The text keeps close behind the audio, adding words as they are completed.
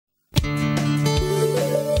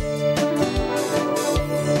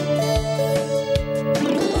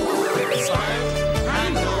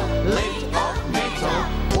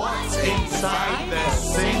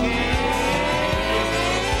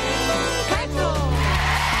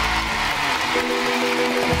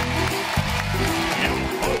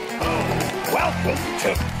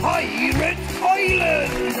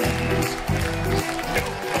Island.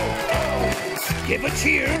 Give a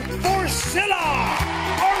cheer for Scylla,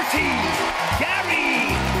 Artie, Gary,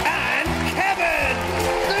 and Kevin,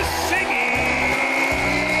 the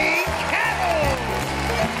singing Kettle.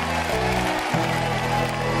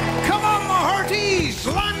 Come on, my hearties,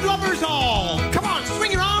 landlubbers all. Come on,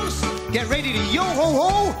 swing your arms. Get ready to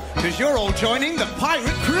yo-ho-ho, because you're all joining the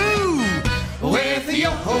pirate crew. With the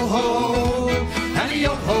yo-ho-ho and a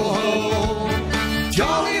yo-ho-ho.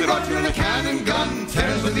 Jolly Roger and a cannon gun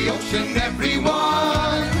tears with the ocean,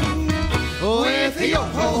 everyone. With the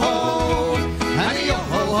yo-ho-ho and a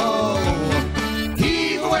yo-ho-ho.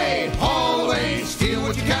 Heave away, haul away, steal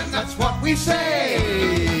what you can, that's what we say.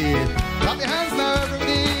 Clap your hands now,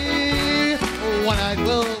 everybody. One-eyed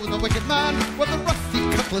Will was a wicked man with a rusty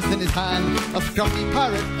cutlass in his hand. A scruffy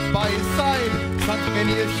pirate by his side, sunk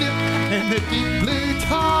many a ship in the deep blue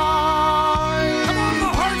tide. Come on, my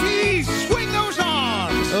hearties, swing those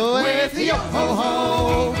arms. With the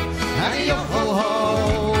yo-ho-ho and a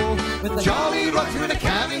yo-ho-ho. With Jolly Roger and a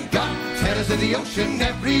cannon gun, terrors of the ocean,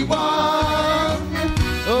 everyone.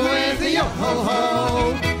 With the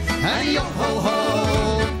yo-ho-ho and a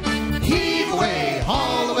yo-ho-ho. Heave away,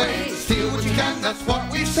 haul away, steal what you can, that's what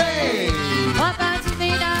we say. What about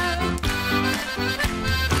you now?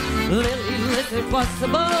 Lily lizard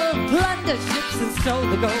possible, plunder ships and stole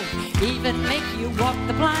the gold, even make you walk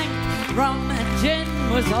the plank. Rum and gin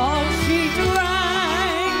was all she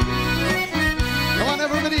drank. Come on,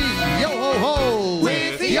 everybody, yo-ho-ho!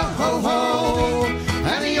 With the yo-ho-ho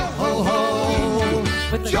and a yo-ho-ho.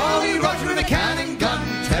 With Jolly Roger and a cannon gun,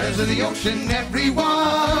 terrors of the ocean,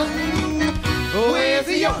 everyone. With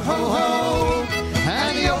the yo-ho-ho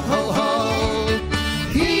and a yo-ho-ho.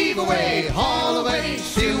 Heave away, haul away,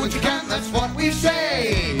 steal what you can, that's what we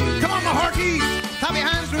say. Come on, my hearties, clap your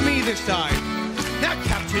hands with me this time. Now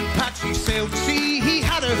Captain Patchy sailed the sea, he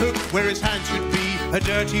had a hook where his hand should be. A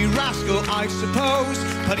dirty rascal, I suppose,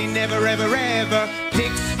 but he never, ever, ever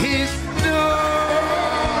picks his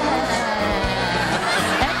nose.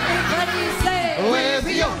 Everybody say, With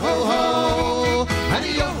a yo-ho-ho and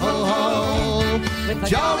a yo-ho-ho. with a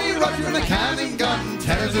Jolly Roger and a cannon gun,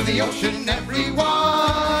 terrors of the ocean,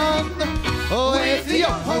 everyone. With the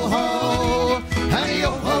yo-ho-ho and a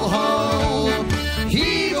yo-ho-ho.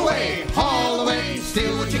 Heave away, haul away,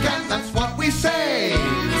 steal what you can, that's what we say.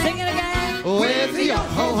 Sing it again. With the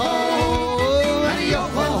yo-ho-ho and a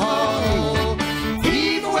yo-ho-ho.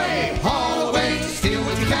 Heave away, haul away, steal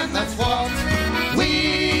what you can, that's what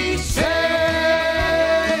we say.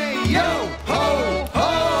 Yo-ho-ho!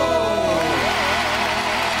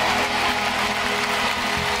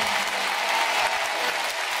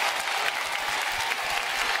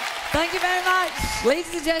 Thank you very much.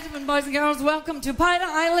 Ladies and gentlemen, boys and girls, welcome to Pirate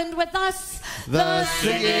Island with us, The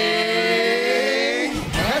singing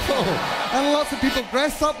Kettle. And lots of people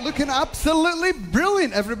dressed up looking absolutely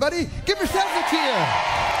brilliant, everybody. Give yourselves a cheer.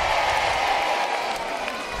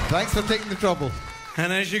 Thanks for taking the trouble.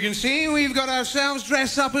 And as you can see, we've got ourselves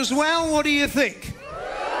dressed up as well. What do you think?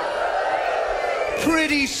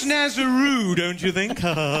 Pretty snazzaroo, don't you think?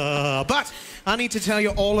 But I need to tell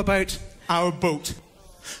you all about our boat.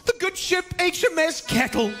 The good ship HMS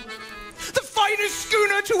Kettle. The finest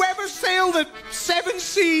schooner to ever sail the 7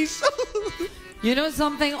 seas. You know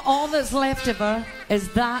something? All that's left of her is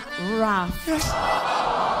that raft. Yes.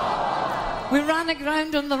 We ran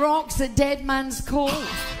aground on the rocks at Dead Man's Cove.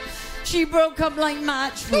 She broke up like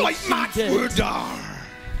matchwood. Like she matchwood. did.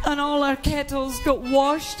 And all our kettles got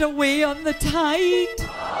washed away on the tide.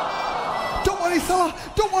 Don't worry, Scylla.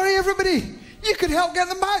 Don't worry, everybody. You could help get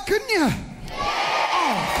them back, couldn't you?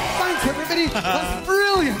 Oh, thanks, everybody. That's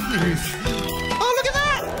brilliant news. Oh, look at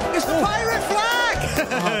that! It's the pirate flag!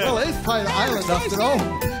 Well, it is Pirate Island after all.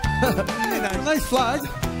 It's a nice flag.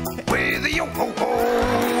 With a yo-ho-ho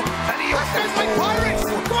and a yo-ho-ho. That's like pirates!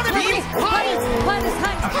 Go on, everybody! Pirates! Pirates!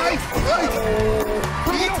 Pirates! Pirates!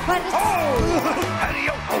 Pirates! And a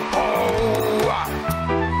yo-ho-ho!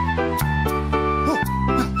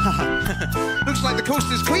 Looks like the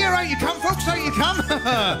coast is clear. Out you come, folks, out you come.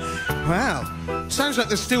 Well, sounds like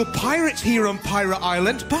there's still pirates here on Pirate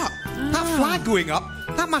Island, but that flag going up,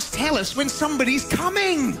 that must tell us when somebody's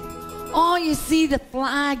coming. Oh, you see, the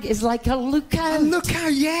flag is like a lookout. A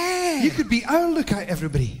lookout, yeah. You could be our lookout,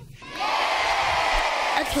 everybody.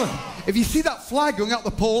 Excellent. If you see that flag going up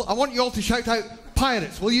the pole, I want you all to shout out,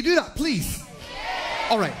 pirates. Will you do that, please?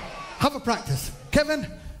 All right, have a practice. Kevin,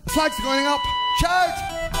 the flag's going up. Shout!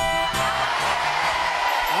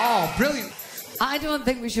 Oh, brilliant. I don't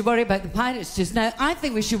think we should worry about the pirates just now. I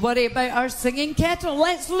think we should worry about our singing kettle.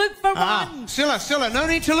 Let's look for one. Scylla, no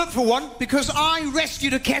need to look for one, because I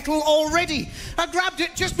rescued a kettle already. I grabbed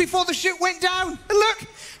it just before the ship went down. And look,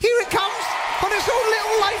 here it comes on its own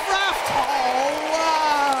little life raft. Oh,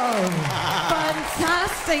 wow.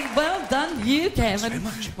 Fantastic. Well done, you, Kevin. Thanks very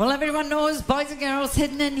much. Well, everyone knows, boys and girls,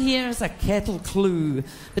 hidden in here is a kettle clue.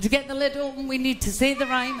 But to get the lid open, we need to say the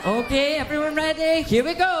rhyme. Okay, everyone ready? Here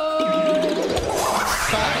we go.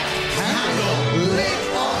 Handle,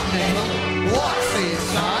 lid on nail, what's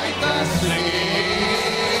inside the sling?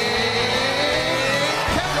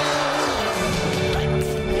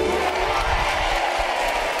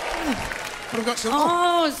 I've got some.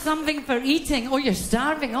 Oh, something for eating. Oh, you're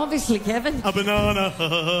starving, obviously, Kevin. A banana.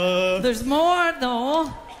 There's more,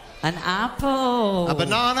 though. An apple. A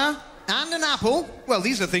banana and an apple. Well,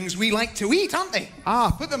 these are things we like to eat, aren't they?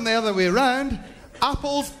 Ah, put them the other way around.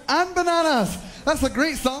 Apples and bananas. That's a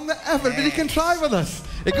great song that everybody can try with us.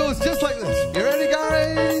 It goes just like this. You ready,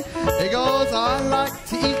 Gary? It goes, I like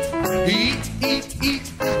to eat.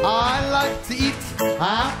 I like to eat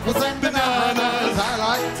apples and bananas. I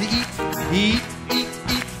like to eat.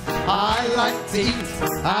 I like to eat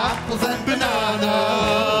apples and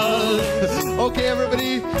bananas. Okay,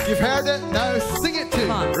 everybody, you've heard it. Now sing it too.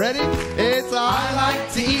 Ready? It's I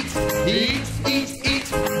like to eat.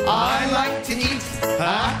 I like to eat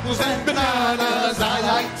apples and bananas. I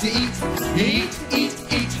like to eat.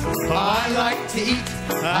 I like to eat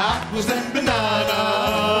apples and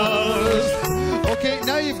bananas. Okay,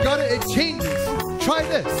 now you've got it. It changes. Try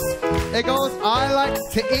this. It goes, I like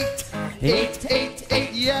to eat.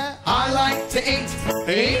 Yeah, I like to eat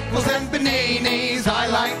apples and bananas. I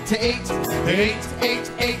like to eat.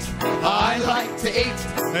 I like to eat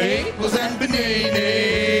apples and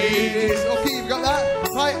bananas. Okay, you've got that.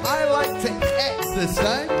 Right, I like to eat this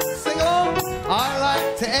time. Sing along. I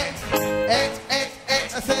like to eat.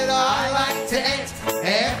 I said I like to eat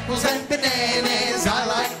apples and bananas. I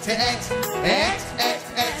like to eat.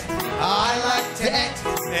 I like to eat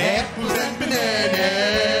apples and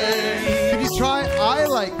bananas. Can you try? I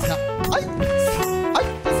like to eat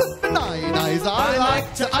apples and bananas. I like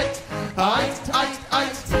to eat. I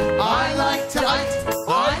like to eat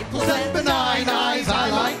apples and bananas. I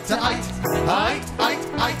like to eat.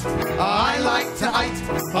 I like to eat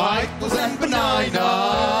apples and bananas.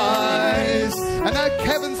 And now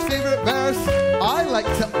Kevin's favourite verse. I like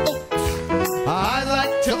to oat. I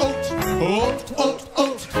like to oat.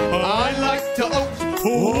 I like to oat.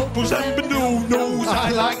 Apples and bananas.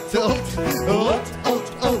 I like to oat.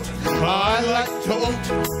 I like to oat.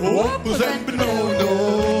 Apples and bananas.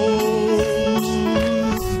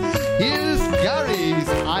 Here's Gary's.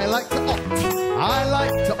 I like to oat. I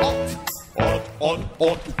like to oat.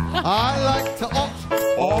 I like to oat.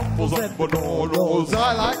 Apples and bananas.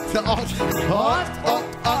 I like to oat.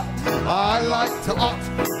 I like to oat.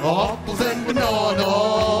 Apples and bananas.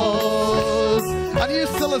 And here's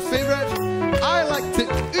Scylla's favourite. I like to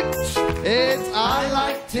oot. It's I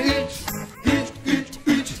like to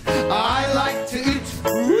oot. I like to oot.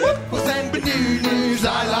 Apples and bananas.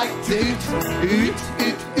 I like to oot.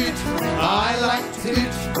 I like to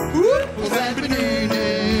oot. Apples and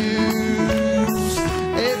bananas.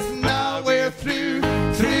 It's now we're through.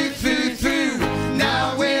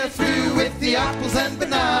 Now we're through with the apples and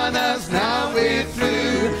bananas. Now we're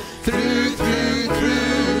through.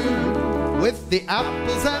 With the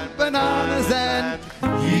apples and bananas and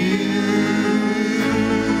you.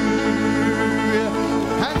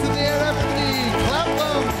 Hands in the air, everybody. Clap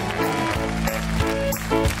them.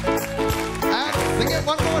 And sing it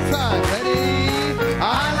one more time. Ready? I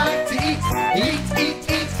like to eat.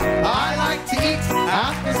 I like to eat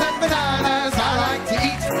apples and bananas. I like to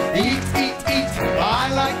eat. I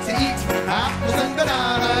like to eat apples and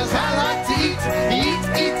bananas. I like to eat.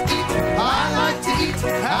 I like to eat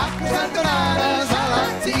apples and bananas. I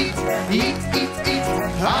like to eat.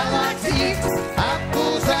 I like to eat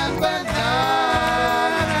apples and bananas.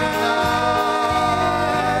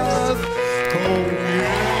 Oh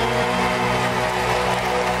yeah.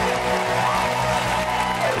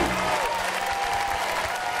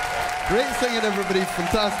 Great singing, everybody.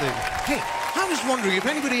 Fantastic. Hey, I was wondering if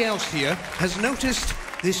anybody else here has noticed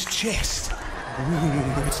this chest. Ooh,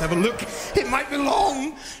 let's have a look. It might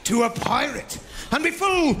belong to a pirate and be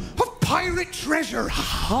full of pirate treasure.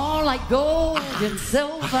 Oh, like gold and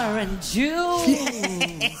silver and jewels.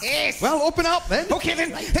 Yes. Well, open up then. Okay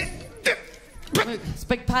then. It's a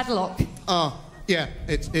big padlock. Yeah,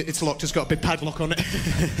 it's locked. It's got a big padlock on it.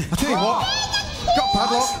 I'll tell you what. Got a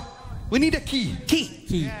padlock. We need a key.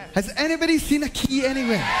 Key. Has anybody seen a key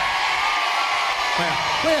anywhere? Where?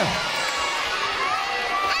 Where?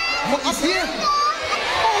 What, up here?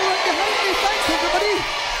 Oh, right behind me. Thanks, everybody.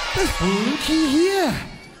 There's blue key here.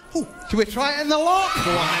 Oh, should we try it in the lock?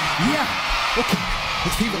 Go on then. Yeah. Okay.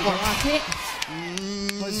 Let's see if it works. Like it?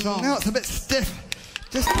 What's wrong? No, it's a bit stiff.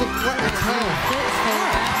 Just to let it tell.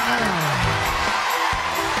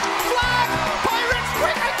 Flag! Pirates,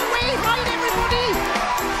 quick out the way! Hide, everybody!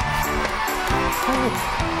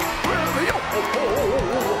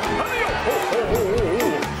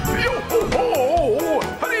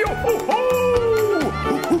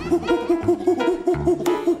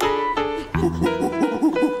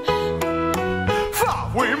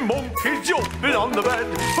 Five monkeys jumping on the bed.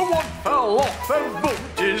 One fell off and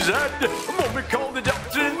bumped his head. Mummy called the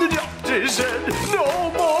doctor and the doctor said,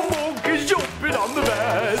 no more monkeys jumping on the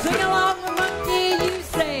bed. Sing along, monkey, you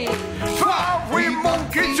say. Five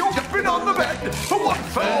monkeys jumping on the bed. One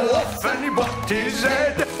fell off and he bumped his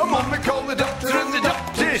head. Mummy called the doctor and the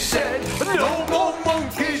doctor said, no more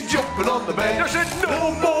monkeys jumping on the bed. I said,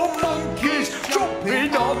 no more monkeys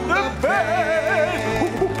jumping on the bed.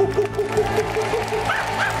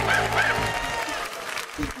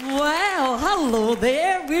 Well, hello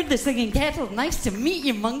there. We're the Singing Kettle. Nice to meet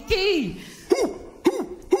you, monkey.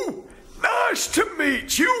 Nice to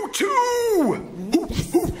meet you too.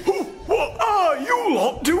 What are you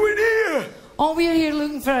lot doing here? Oh, we're here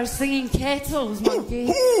looking for our singing kettles,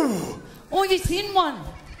 monkey. Oh, you seen one?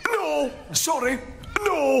 No, sorry,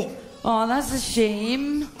 no. Oh, that's a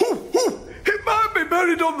shame. It might be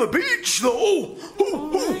buried on the beach though.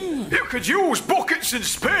 You could use buckets and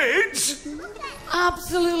spades.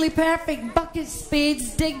 Absolutely perfect. Buckets,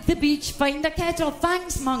 spades, dig the beach, find a kettle.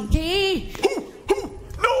 Thanks, monkey.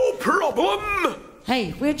 No problem.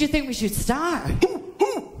 Hey, where do you think we should start?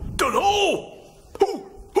 Dunno.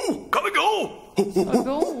 Gotta go. I'll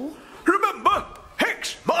go. Remember,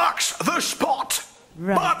 X marks the spot.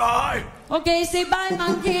 Right. Bye-bye. Okay, say bye,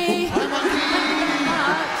 monkey. Bye, monkey. Thank you very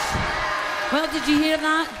much. Well, did you hear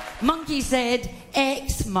that? Monkey said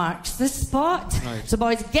X marks the spot. Right. So,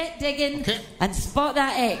 boys, get digging and spot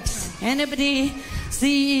that X. Anybody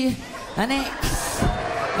see an X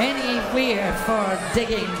anywhere for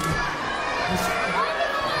digging?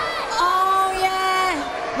 Oh,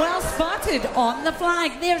 yeah. Well spotted on the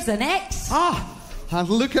flag. There's an X. Ah, and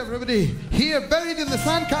look, everybody. Here, buried in the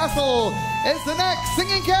sandcastle, is the next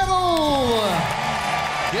Singing Kettle.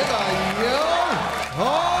 Give a yo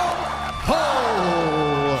ho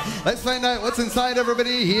ho. Let's find out what's inside,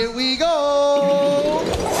 everybody. Here we go.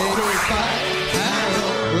 It's by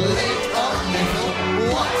Carol, late or middle.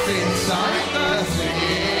 What's inside the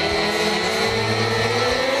Singing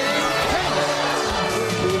Kettle?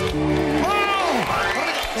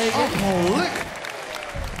 Oh, look.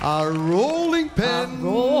 A rolling pin.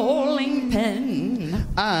 Rolling pin.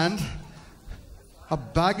 And a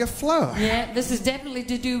bag of flour. Yeah, this is definitely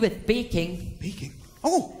to do with baking. Baking?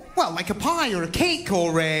 Oh, well, like a pie or a cake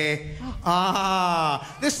or a...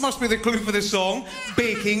 Ah, this must be the clue for the song,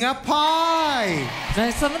 Baking a Pie. Now,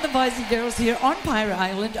 some of the boys and girls here on Pirate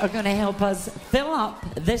Island are going to help us fill up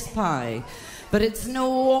this pie. But it's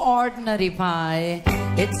no ordinary pie.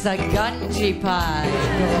 It's a gungy pie.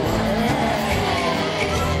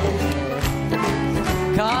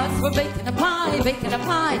 Cause we're baking a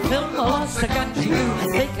pie filled with lots of gungy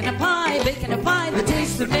goo. Baking a pie, the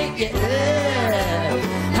taste would make you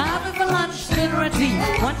have it for lunch, dinner, and tea.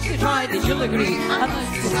 Once you try it, you'll agree. A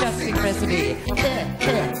most disgusting recipe.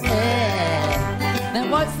 Then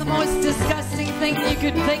what's the most disgusting thing you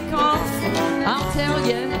could think of? I'll tell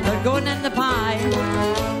you, they're going in the pie.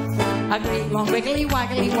 A great long wiggly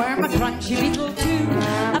waggly worm, a crunchy beetle too.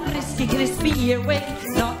 A frisky crispy earwig,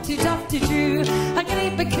 not too tough to chew. A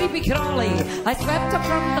great big creepy crawly, I swept up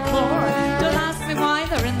from the floor. Don't ask me why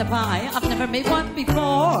they're in the pie, I've never made one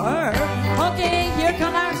before. Okay, here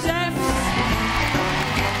come our chefs.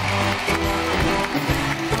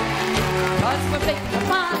 Cause we're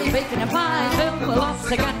baking a pie filled with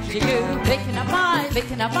lots of country goo. Baking a pie,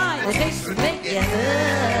 the taste will make you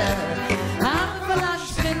have it for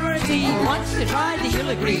lunch, dinner, or tea. Once you try it, you'll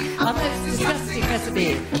agree. A most disgusting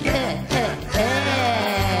recipe.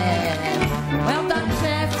 Well done,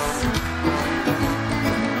 chefs.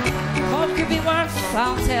 What could be worse,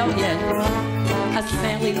 I'll tell you. A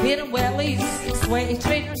smelly pair of wellies, sweaty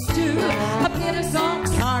trainers too. A pair of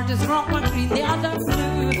socks, hard as rock, one green, the other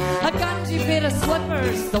blue. A gungy pair of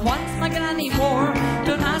slippers, the ones my granny wore.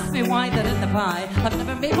 Don't ask me why they're in the pie, I've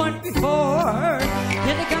never made one before.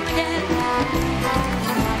 Here they come again.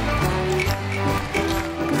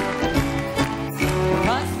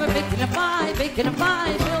 Cause we're baking a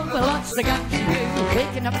pie filled with lots of gungy goo.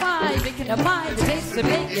 Baking a pie, the taste of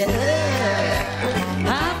it, yeah.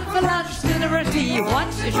 Have it for lunch, dinner, dinner or tea.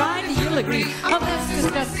 Once you try it, you'll agree on this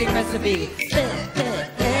disgusting recipe.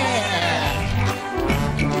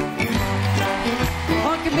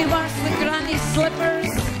 What can be worse than granny's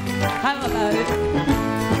slippers? How about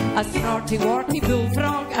a snorty, warty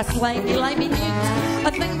bullfrog, a slimy, limey newt,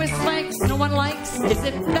 a thing with spikes no one likes? Is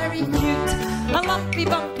it very cute? A lumpy,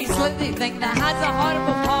 bumpy, slithy thing that has a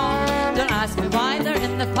horrible paw. Don't ask me why they're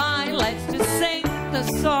in the pie. Let's just sing the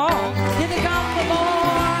song. Here they come for more.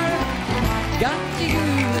 Got you.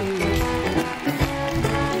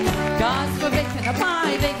 Cause we're baking a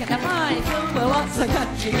pie, filled with lots of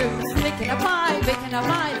country goo. Baking a pie,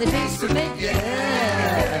 the taste of it, yeah.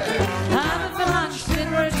 Have it for lunch,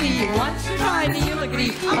 dinner or tea. Once you try it, you'll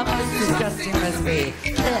agree on this disgusting recipe.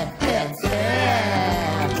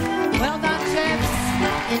 Well done, chefs.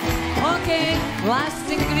 Okay, last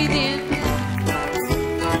ingredient.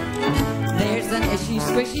 There's an ishy,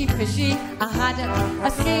 squishy, fishy, a haddock, a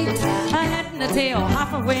skate, a head and a tail,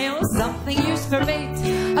 half a whale, something used for bait,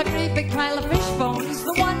 a great big pile of fish bones,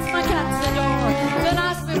 the ones my cats adore. Don't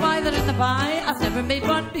ask me why they're in the pie, I've never made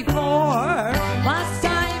one before. Last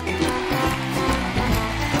time,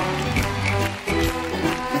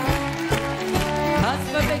 cause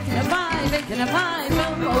we're baking a pie,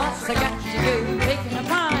 filled with lots of country goo. Baking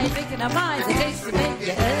a pie, the taste of it,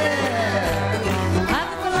 yeah.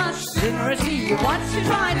 Dinner or tea, once you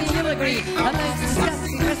try it, you'll agree on this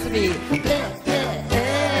disgusting recipe.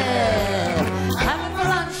 Have it for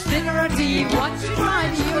lunch, dinner or tea, once you try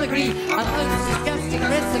it, you'll agree on this disgusting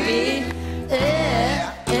recipe.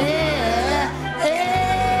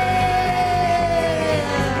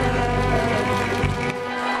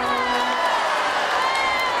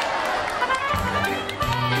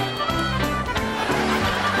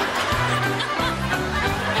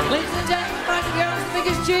 Ladies and gentlemen, boys and girls, the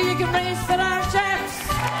biggest cheer you can raise for our chefs.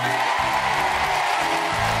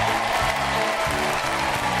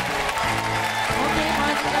 Okay,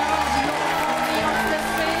 boys and girls, you're on this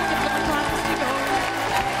stage if you're promised to go.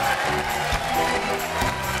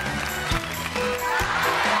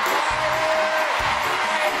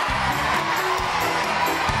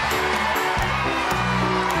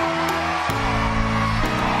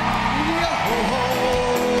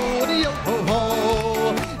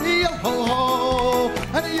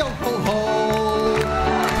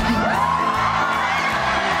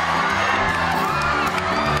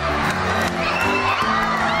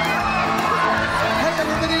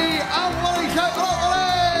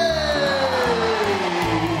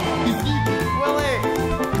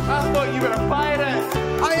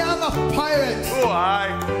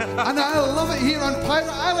 And I love it here on Pirate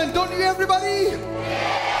Island, don't you, everybody?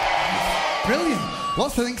 Brilliant.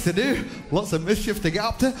 Lots of things to do, lots of mischief to get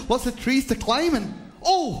up to, lots of trees to climb, and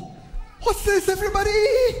oh, what's this, everybody?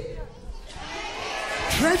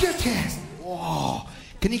 Treasure chest. Whoa.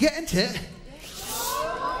 Can you get into it?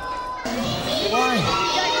 Why?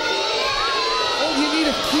 Oh, you need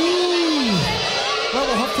a key. Well,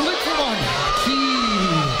 we'll have to look for one. Key.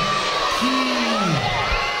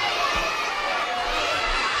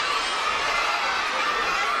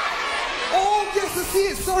 Yes, I see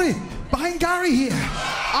it, sorry. Behind Gary here.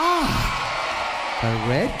 Ah, a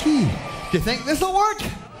red key. Do you think this'll work?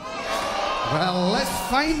 Well, let's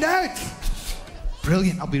find out.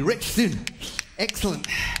 Brilliant, I'll be rich soon. Excellent.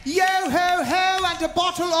 Yo ho ho and a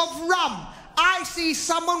bottle of rum. I see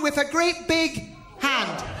someone with a great big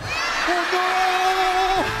hand. Oh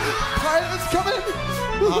no! Pirates coming!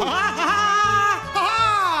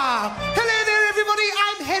 Hello there, everybody.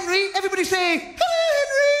 I'm Henry. Everybody say, hello,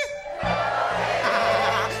 Henry.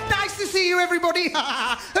 Nice to see you, everybody.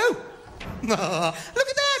 Oh, look at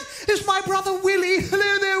that. It's my brother Willie.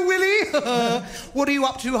 Hello there, Willie. What are you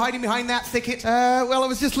up to hiding behind that thicket? Well, I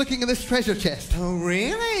was just looking at this treasure chest. Oh,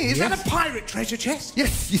 really? Is that a pirate treasure chest?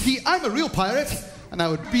 Yes, you see, I'm a real pirate, and I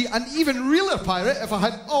would be an even realer pirate if I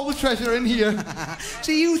had all the treasure in here.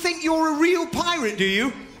 So you think you're a real pirate, do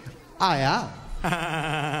you? I am.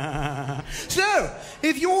 So,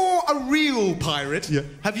 if you're a real pirate,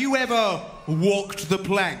 have you ever walked the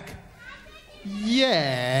plank?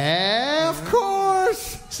 Yeah, of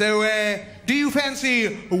course. So, do you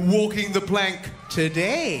fancy walking the plank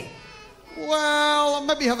today? Well, I'll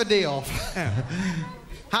maybe have a day off.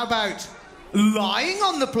 How about lying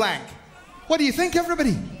on the plank? What do you think,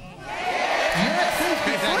 everybody?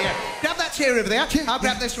 Grab that chair over there. I'll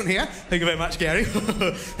grab this one here. Thank you very much, Gary.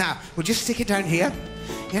 Now, we'll just stick it down here.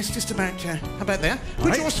 Yes, just about, how about there?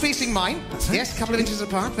 Put yours facing mine. Yes, a couple of inches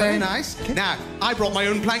apart. Very nice. Okay. Now, I brought my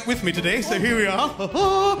own plank with me today, so here we are.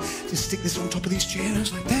 Just stick this on top of these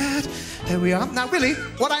chairs like that. There we are. Now, Willie,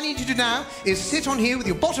 what I need you to do now is sit on here with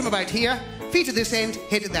your bottom about here, feet at this end,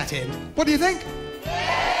 head at that end. What do you think?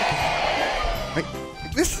 Right,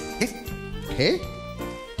 like this? Yes, Okay.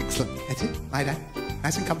 Excellent. that's it. Lie down.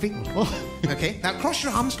 Nice and comfy. Oh. Okay, now cross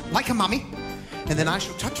your arms like a mummy, and then I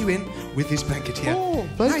shall tuck you in with this blanket here. Oh,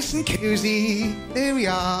 thanks. Nice and cozy. There we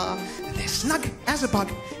are. And they're snug as a bug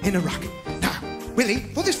in a rug. Now, Willie,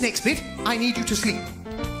 for this next bit, I need you to sleep.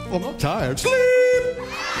 Well, I'm not tired. Sleep!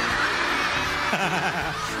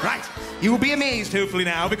 Right, you will be amazed, hopefully,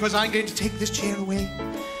 now, because I'm going to take this chair away.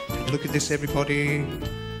 And look at this, everybody.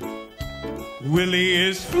 Willie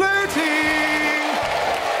is floating!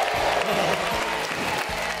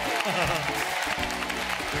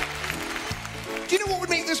 Do you know what would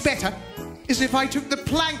make this better? Is if I took the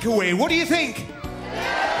plank away. What do you think?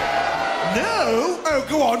 No? Oh,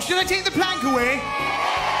 go on. Should I take the plank away?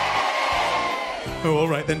 Oh, all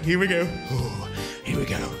right then. Here we go. Oh, here we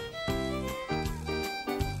go.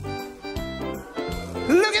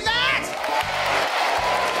 Look at that!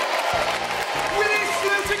 Willie's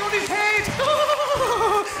floating on his head!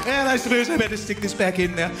 And I suppose I better stick this back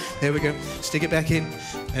in there. There we go. Stick it back in.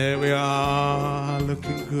 There we are.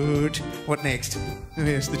 Looking good. What next?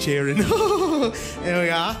 There's the chair in. There we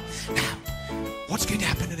are. Now, what's going to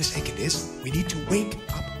happen in a second is we need to wake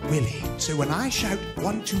up Willie. So when I shout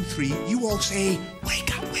 1, 2, 3, you all say,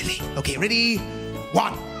 wake up Willie. Okay, ready?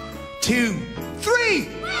 1, 2, 3!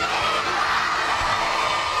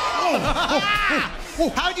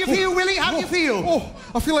 How do you feel, Willie? How do you feel? Oh,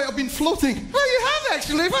 I feel like I've been floating. Well, you have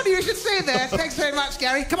actually. Funny you should say that. Thanks very much,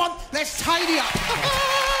 Gary. Come on, let's tidy up.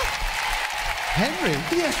 Henry?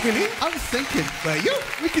 Yes, Willie? I was thinking, Were you?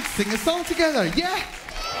 we could sing a song together. Yeah.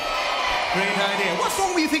 Great idea. What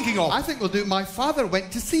song were you thinking of? I think we'll do My Father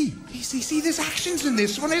Went to Sea. See, there's actions in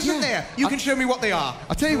this one, isn't Yeah. there? You can show me what they are.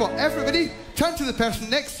 I'll tell you what, everybody, turn to the person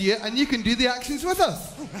next to you and you can do the actions with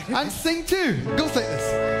us. And sing too. Goes like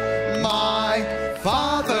this. My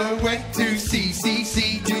father went to sea,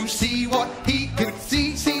 to see what he could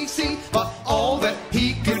see. But all that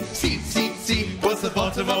he could see was the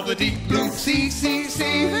bottom of the deep blue sea.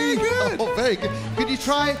 Very good. Oh, very good. Could you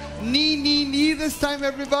try knee this time,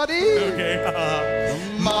 everybody? Okay.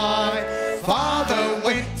 My father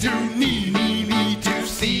went to knee to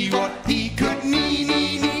see what he could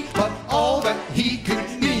knee. But all that he could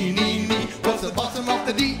knee was the bottom of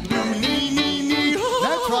the deep blue knee.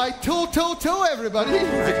 Now try toe, everybody.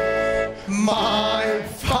 My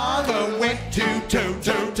father went to toe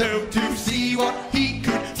to see what he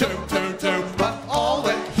could toe. But all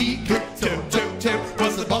that he could toe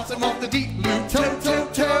was the bottom of the deep blue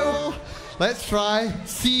toe. Let's try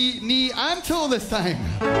see, knee, and toe this time.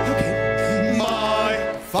 Okay.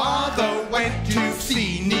 My father went to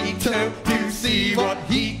see knee toe to see what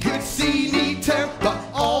he could see knee toe. But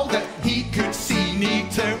all that he could see knee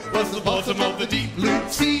toe was the bottom of the deep blue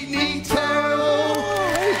sea knee toe.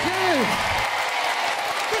 Okay.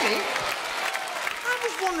 Willie, I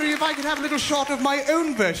was wondering if I could have a little shot of my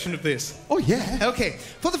own version of this. Oh yeah. Okay,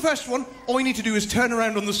 for the first one, all you need to do is turn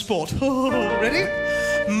around on the spot. Ready?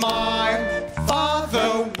 My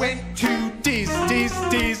father went to Diz to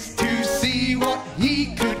see what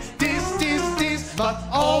he could Diz. But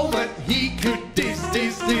all that he could Diz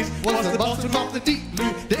was the bottom of the deep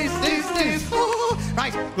blue Diz.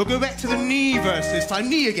 Right, we'll go back to the knee verse this time.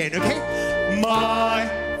 Knee again, okay? My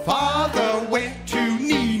father went to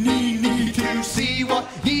knee to see what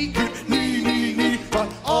he could knee.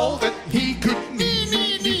 But all that he could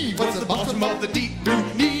knee was the bottom of the deep blue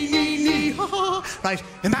knee. Right,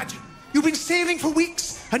 imagine you've been sailing for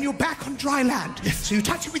weeks and you're back on dry land. So you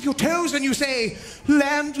touch it with your toes and you say,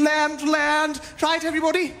 land. Try it,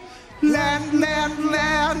 everybody. Land.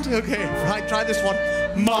 Okay, right, try this one.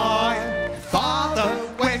 My father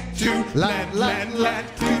went to land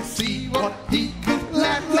to see what he could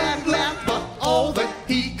land. But all that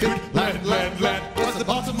he could land was the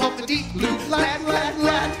bottom of the deep blue land.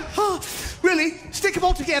 Really? Stick them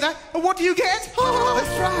all together, and what do you get?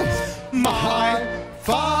 That's right. My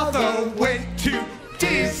father went to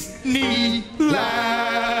Disneyland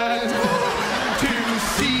to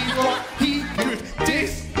see what he could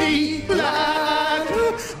Disneyland.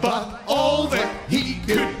 But all that he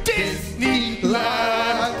could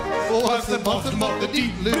Disneyland was the bottom of the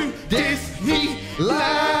deep blue Disneyland.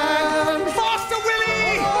 Faster,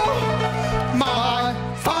 Willie! My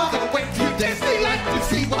father went to Disneyland to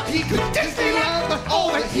see what he could Disneyland. But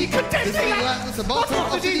all that he could Disneyland was the bottom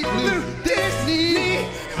of the deep blue Disneyland.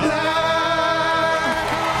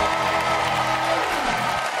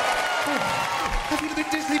 I feel a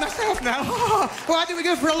bit dizzy myself now. Well, I think we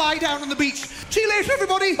go for a lie down on the beach. See you later,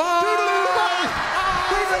 everybody. Bye.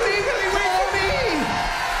 Wait for me, Willie, wait for me.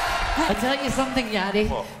 I'll tell you something, Gary.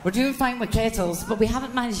 What? We're doing fine with kettles, but we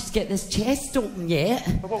haven't managed to get this chest open yet.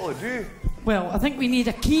 What will it do? Well, I think we need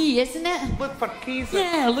a key, isn't it? Look for keys.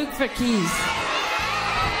 Yeah, look for keys.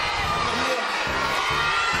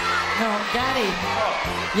 No, Gary,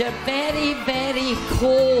 you're very, very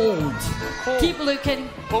cold. Keep looking.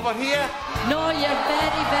 Over here. No, you're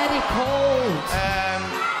very, very cold.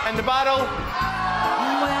 In the barrel.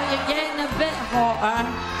 Well, you're getting a bit hotter.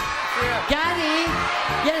 Yeah. Gary,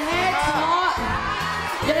 your head's hot.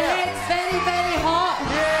 Your head's very, very hot.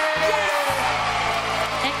 Yes.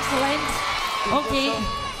 Excellent. Okay,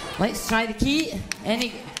 let's try the key.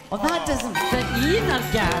 Oh, that doesn't fit either,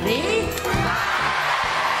 Gary.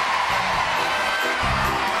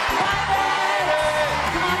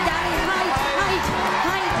 Come on, Gary, hide.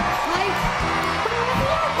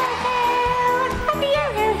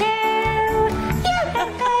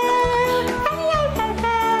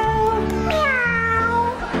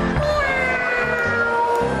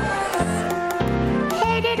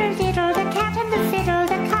 Hey diddle diddle, the cat and the fiddle,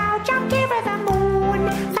 the cow jumped over the moon.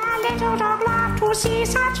 The little dog laughed to see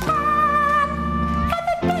such fun, and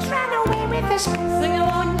the fish ran away with the spoon. Sing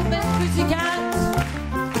along, Miss Pussycat.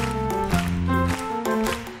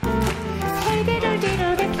 Hey diddle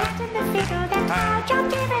diddle, the cat and the fiddle, the cow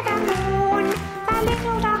jumped over the moon. The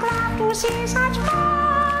little dog laughed to see such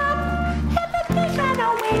fun, and the fish ran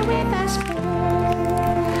away with the spoon.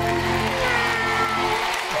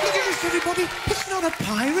 Look at this, everybody. It's not a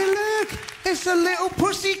pirate, look. It's a little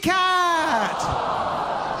pussycat.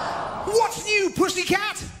 What's new,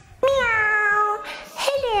 pussycat? Meow.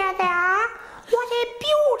 Hello there. What a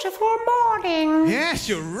beautiful morning. Yes,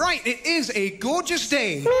 you're right. It is a gorgeous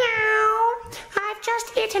day. Meow. I've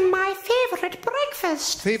just eaten my favorite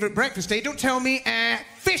breakfast. Favourite breakfast day? Don't tell me,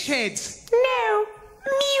 fish heads. No,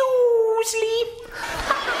 muesli.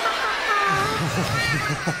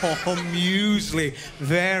 Oh, muesli.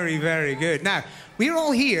 Very, very good. Now, we're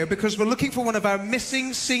all here because we're looking for one of our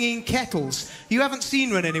missing singing kettles. You haven't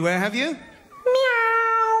seen one anywhere, have you?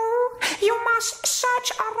 Meow. You must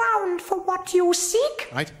search around for what you seek.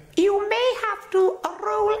 Right. You may have to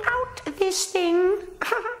roll out this thing. Remember,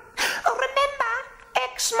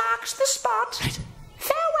 X marks the spot. Right.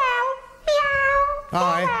 Farewell. Meow.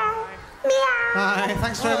 Bye. Farewell. Meow. Hi,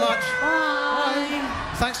 thanks very much. Bye.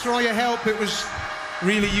 Thanks for all your help. It was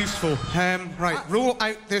really useful. Right, roll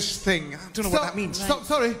out this thing. I don't know what that means. Stop,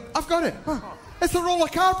 sorry, I've got it. It's a roll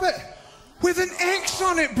of carpet. With an X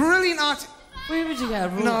on it. Brilliant, Artie. Where would you get a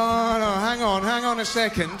roll? No, hang on a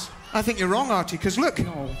second. I think you're wrong, Artie, because look.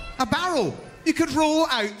 No. A barrel. You could roll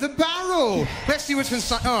out the barrel. Let's see what's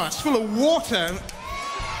inside. Oh, it's full of water.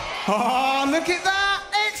 Oh, look at that.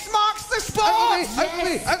 X marks the spot. Out the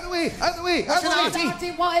way, out the way, out the way, out the way, out the way. Artie.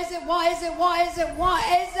 Artie, what is it? What is it? What is it? What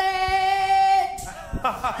is it?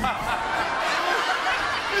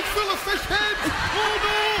 It's full of fish heads.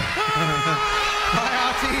 Hi,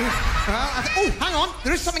 Artie. Oh, hang on.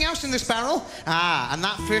 There is something else in this barrel. And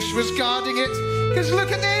that fish was guarding it. Because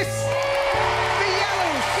look at this. The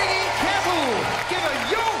yellow singing kettle. Give a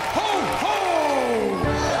yo-ho-ho.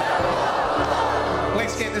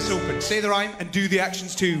 Let's get this open. Say the rhyme and do the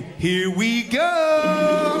actions too. Here we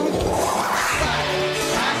go.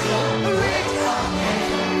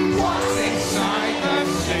 What's inside the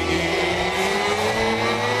singing?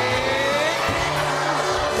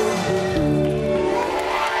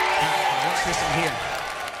 What's this in here?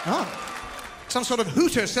 Oh, some sort of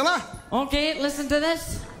hooter, Scylla. Okay, listen to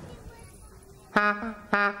this.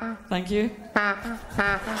 Thank you. And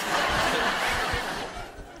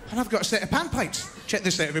I've got a set of panpipes. Check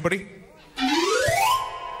this out, everybody.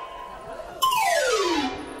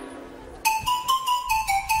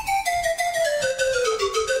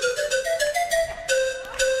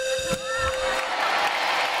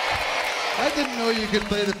 I didn't know you could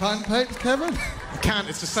play the panpipes, Kevin. I can't,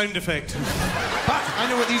 it's a sound effect. But I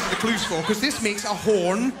know what these are the clues for, because this makes a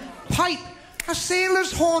horn pipe. A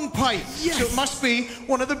sailor's hornpipe. Yes. So it must be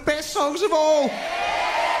one of the best songs of all.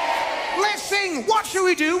 Let's sing What Shall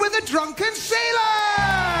We Do with a Drunken Sailor?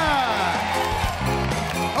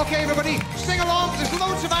 Okay, everybody, sing along. There's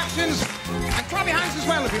loads of actions. And clap your hands as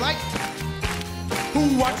well, if you like.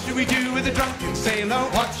 What should we do with a drunken sailor?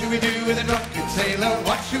 What should we do with a drunken sailor?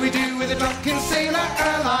 What should we do with a drunken sailor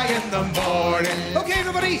early in the morning? Okay,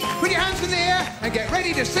 everybody, put your hands in the air and get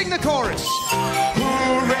ready to sing the chorus.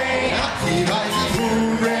 Hooray! Up he rises,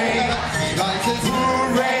 Hooray! up he rises,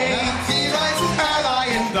 Hooray! up he rises.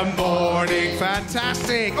 Early in the morning.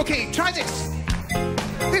 Fantastic. Okay, try this.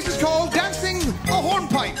 This is called dancing a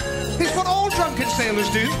hornpipe. It's what all drunken sailors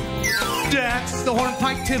do. Dance the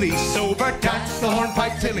hornpipe till he's sober. Dance the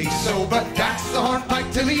hornpipe till he's sober. Dance the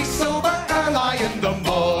hornpipe till he's sober. Early in the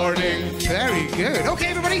morning. Very good. Okay,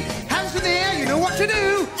 everybody, hands in the air. You know what to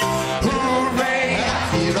do. Hooray!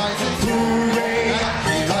 He rises, hooray!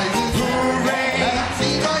 He rises, hooray! He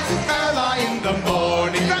rises early in the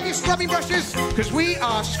morning. Grab your scrubbing brushes, because we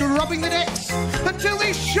are scrubbing the decks until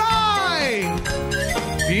they shine.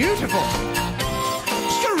 Beautiful.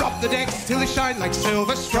 Scrub the decks till they shine like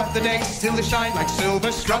silver. Scrub the decks till they shine like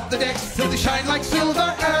silver. Scrub the decks till they shine like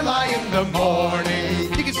silver. Early in the morning.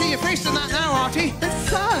 You can see your face in that now, Artie. The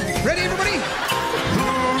sun. Ready, everybody?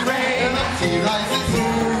 Hooray! He rises,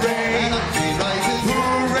 hooray! He rises,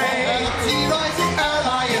 hooray! He rises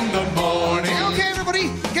early in the morning. Okay, everybody,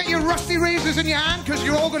 get your rusty razors in your hand, because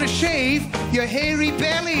you're all going to shave your hairy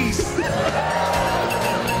bellies.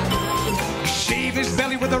 Shave his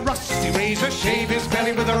belly with a rusty razor. Shave his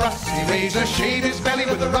belly with a rusty razor. Shave his belly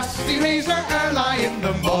with a rusty razor. Early in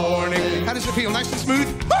the morning. How does it feel? Nice and smooth?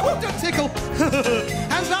 Woo-hoo, don't tickle.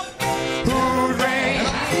 Hands up. Hooray!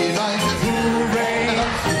 He rises, hooray!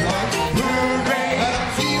 Hooray!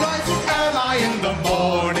 He rises early in the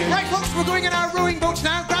morning. Right, folks, we're going in our rowing boats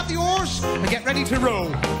now. Grab the oars and get ready to row.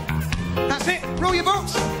 That's it. Row your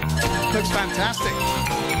boats. Looks fantastic.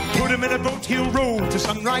 Put him in a boat, he'll row to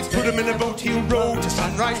sunrise. Put him in a boat, he'll row to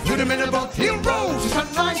sunrise. Put him in a boat, he'll row to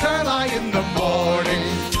sunrise. Early in the morning.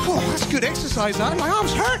 Oh, that's good exercise, that. My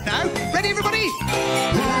arms hurt now. Ready, everybody?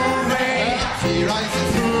 Hooray! He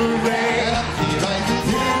rises, hooray! He rises,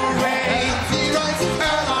 hooray! He rises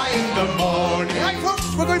early in the morning. Right, folks,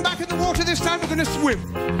 we're going back in the water this time. We're going to swim.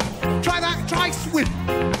 Try that. Try swim.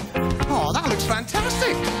 Oh, that looks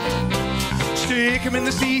fantastic. Stick him in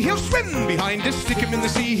the sea, he'll swim behind us. Stick him in the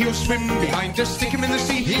sea, he'll swim behind us. Stick him in the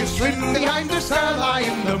sea, he'll swim behind us. Early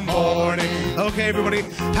in the morning. Okay, everybody,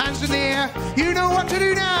 hands in the air. You know what to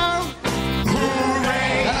do now.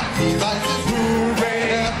 Hooray! He rises,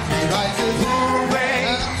 hooray! He rises,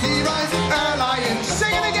 hooray! He rises early in the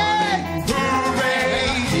Sing it again. Hooray!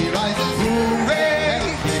 He rises, hooray!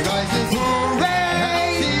 He rises,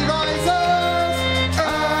 hooray! He rises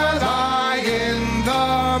Early in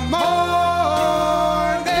the morning.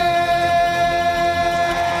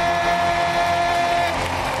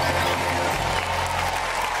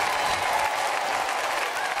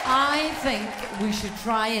 I think we should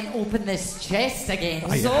try and open this chest again.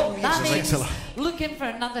 So that means looking for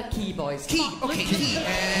another key, boys. Key, Come on, okay, look- key.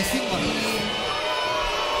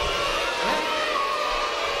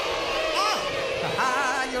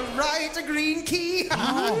 You're right, a green key.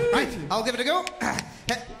 Right, I'll give it a go.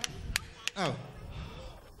 Oh.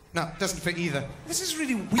 No, it doesn't fit either. This is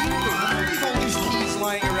really weird. Why leave all these keys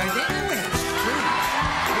lying around anyway? It's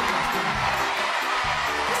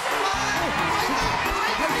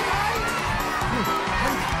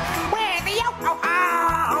We're the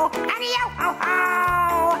yo-ho-ho, and the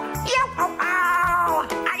yo-ho-ho, yo-ho-ho,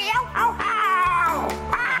 and the yo-ho-ho.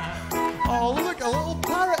 Oh, look, a little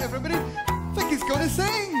parrot, everybody. I think he's going to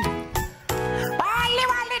sing. Wally,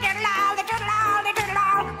 wally, doodle-all, the doodle-all, the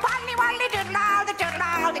doodle-all. Wally, wally, doodle-all, the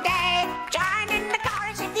doodle-all, the day. Join in the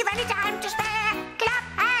chorus if you've any time to spare. Clap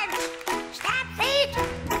hands, stamp feet,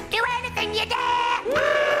 do anything you dare.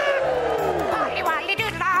 Wally, wally,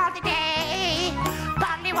 doodle-all, the day.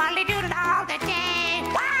 Wally, wally, doodle-all, the day.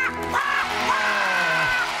 Wah, wah,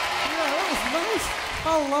 wah. Yeah, that was nice. I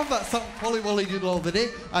love that song, Polly Wolly Doodle All the Day,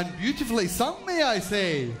 and beautifully sung, may I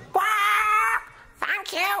say. Squawk!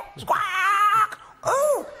 Thank you. Squawk!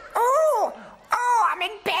 Ooh, ooh, oh, I'm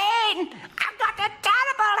in pain. I've got a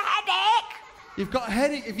terrible headache. You've got a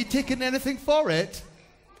headache. Have you taken anything for it?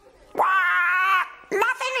 Squawk!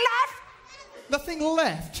 Nothing left. Nothing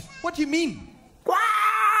left? What do you mean?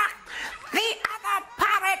 Squawk! The other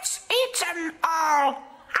parrots eat them all.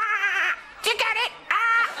 Ah! Do you get it?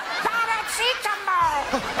 Ah! Parrots eat them all.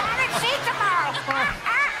 Parrots eat them all.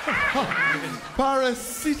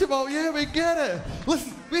 Paracetamol, yeah, we get it.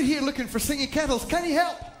 Listen, we're here looking for singing kettles. Can you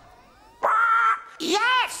help? Squawk!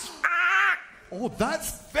 Yes. Ah! Oh,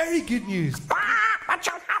 that's very good news. But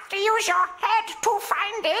you'll have to use your head to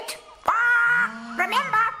find it.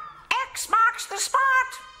 Remember, X marks the spot.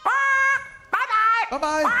 Bye-bye.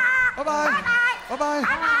 Bye-bye. Bye-bye. Bye-bye. Bye-bye.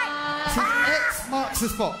 Bye-bye. Says X marks the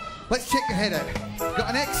spot. Let's check your head out. Got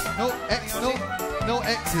an X? No, X, no. No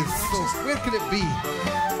X's. So where could it be?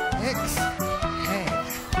 X, head.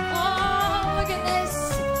 Oh, look at this.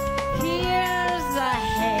 Here's a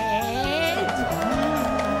head.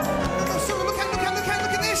 So look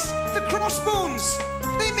at this. The crossbones.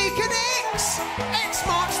 They make an X. X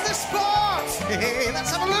marks the spot. Hey,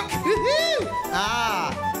 let's have a look. Woohoo!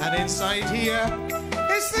 Ah, And inside here,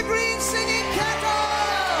 it's the green singing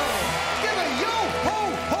kettle! Give a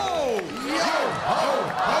yo-ho-ho!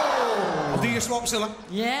 Yo-ho-ho! I'll do your swap, Zilla.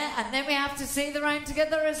 Yeah, and then we have to say the rhyme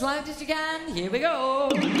together as loud as you can. Here we go.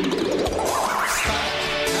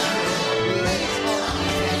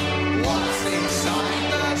 What's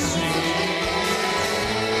inside the sea?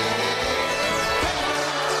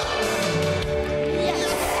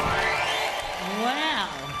 Wow.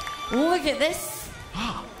 Look at this.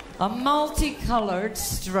 A multicolored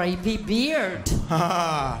stripy beard.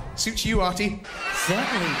 Ah, suits you, Artie.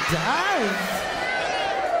 Certainly does.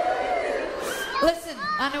 Listen,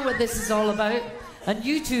 I know what this is all about, and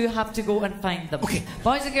you two have to go and find them. Okay.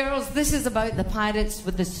 Boys and girls, this is about the pirates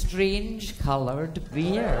with the strange coloured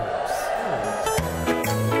beards.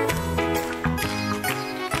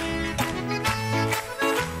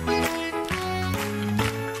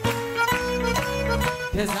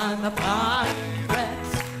 Cause I'm a pirate,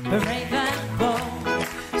 brave and bold,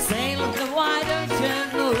 sailing the wide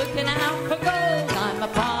ocean, looking out for gold. I'm a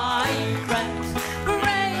pirate,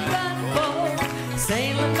 brave and bold,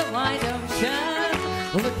 sailing the wide ocean,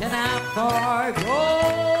 looking out for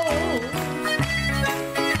gold.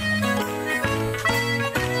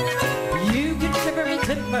 You can shiver me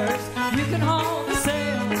timbers, you can haul the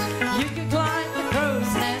sail, you can climb the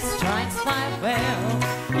crow's nest, try and smile well,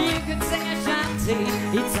 you can sing a shanty,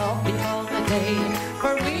 it's all before the day,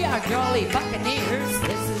 for we are jolly buccaneers,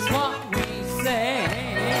 this is what we say.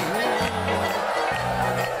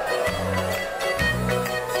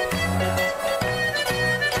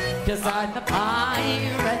 Cause I'm a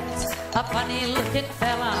pirate, a funny looking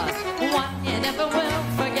fella, one you never will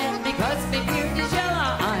forget because my beard is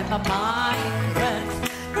yellow. I'm a pirate,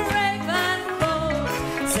 brave and bold,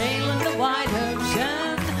 sailing the wide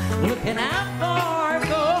ocean, looking out for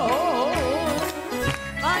gold.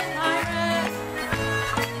 I'm pirate,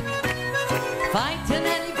 fighting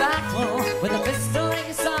any battle with a pistol at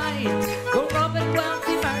your side, go robbing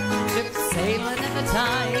wealthy merchant ships, sailing in the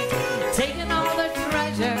tide, taking all the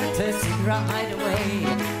treasure to secret hideaway,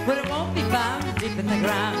 where it won't be found deep in the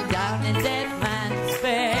ground, down in Dead Man's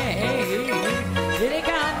Bay. Here it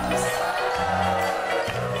comes.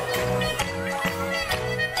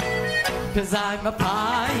 Cause I'm a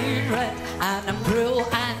pirate, and I'm cruel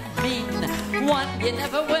and mean, one you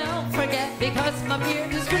never will forget because my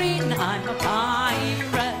beard is green. I'm a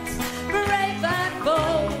pirate, brave and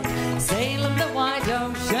bold, sailing the wide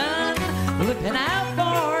ocean, looking out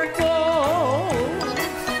for gold.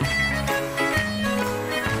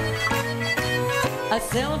 A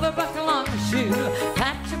silver buckle on the shoe,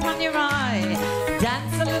 patch upon your eye,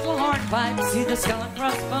 dance a little hornpipe, see the skull and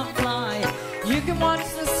crossbone fly. You can watch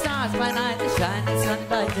the stars by night, the shining sun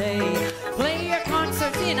by day, play your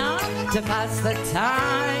concertina to pass the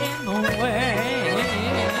time away.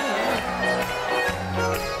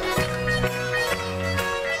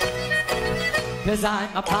 Cause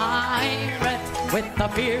I'm a pirate with a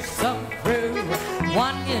fearsome crew,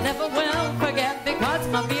 one you never will forget because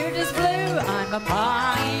my beard is blue. I'm a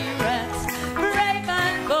pirate, brave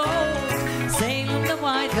and bold, sailing the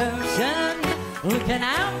wide ocean, looking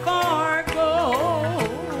out for gold.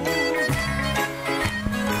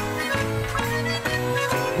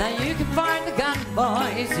 Now you can fire the gun,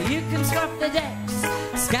 boys, you can scrub the decks,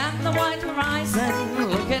 scan the wide horizon,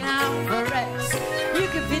 looking out for wrecks. You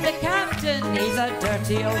can feed the captain, he's a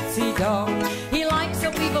dirty old sea dog, he likes a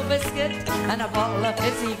weevil biscuit and a bottle of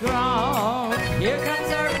fizzy grog. Here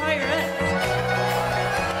comes our pirate.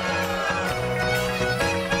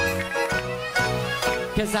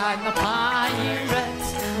 Cause I'm a pirate,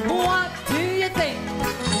 what do you think?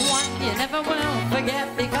 One you never will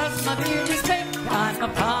forget because my beard is pink. I'm a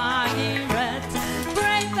pirate,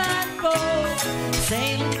 brave and bold,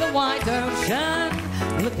 sailing the wide ocean,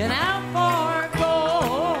 looking out for gold.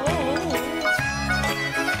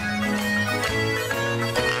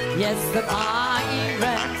 Yes, the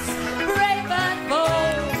pirates, brave and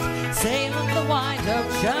bold, sailing the wide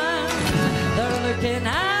ocean, they're looking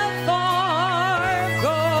out for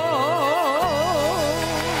gold.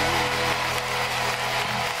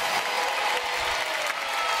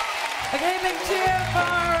 A great big cheer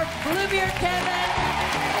for Bluebeard Kevin,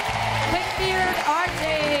 Pinkbeard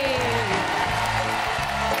Archie.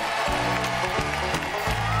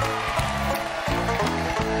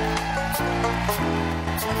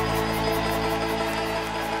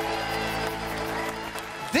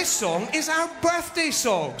 This song is our birthday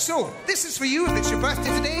song. So, this is for you if it's your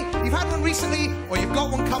birthday today, you've had one recently, or you've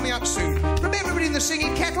got one coming up soon. From everybody in the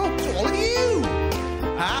singing kettle to all of you.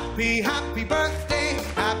 Happy, happy birthday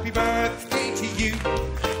to you.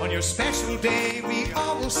 On your special day, we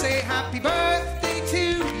all will say happy birthday to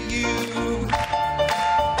you. you.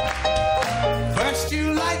 First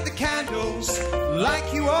you light the candles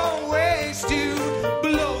like you always do.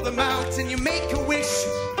 Blow them out and you make a wish.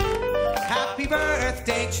 Happy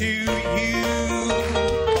birthday to you.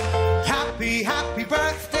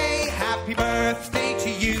 Happy birthday to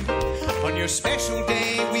you. On your special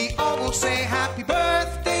day we all will say happy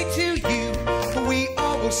birthday to you. We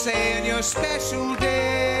all will say on your special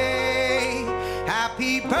day,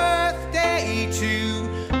 happy birthday to you.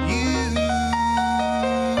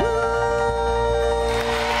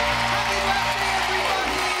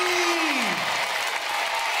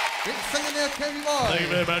 Thank you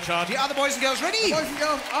very much, Artie. Are the boys and girls ready? The boys and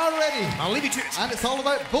girls are ready. I'll leave you to it. And it's all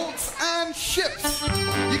about boats and ships.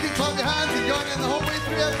 You can clap your hands and join in the whole way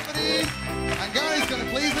through, everybody. And Gary's going to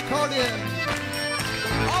play his accordion.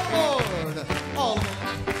 All aboard! All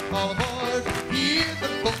aboard! All aboard! Hear the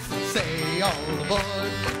boatswain say, all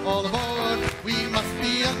aboard! All aboard! We must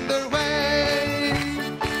be underway.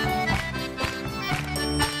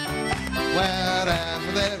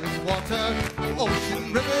 Wherever there is water,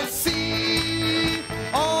 ocean, river, sea,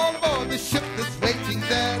 all aboard the ship that's waiting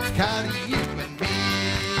there to carry you and me.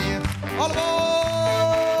 All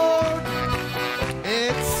aboard!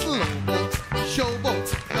 It's slow boat, show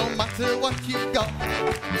boat, no matter what you've got.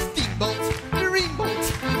 Steamboat, marine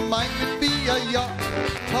boat, might it be a yacht.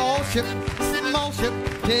 Tall ship, small ship,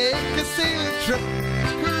 take a sailing trip.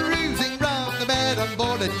 Cruising round the bed on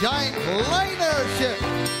board a giant liner ship.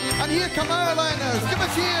 And here come our liners, give a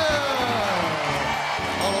cheer!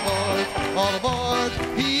 All aboard,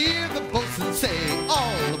 hear the boatswain say,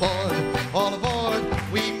 all aboard,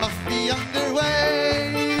 we must be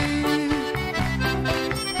underway.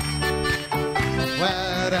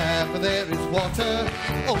 Wherever there is water,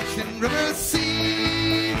 ocean, river,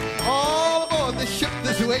 sea, all aboard the ship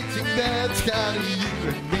that's waiting there to carry you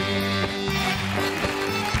and me.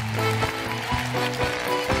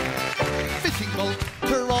 Fishing boat,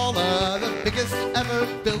 trawler, the biggest ever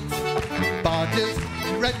built. Barges,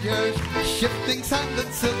 dredgers, shifting sand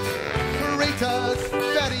and silt. Freighters,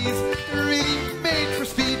 ferries, really made for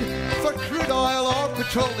speed. For crude oil or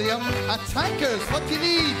petroleum, a tanker's what you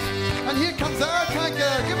need. And here comes our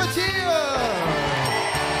tanker, give a cheer!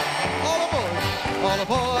 All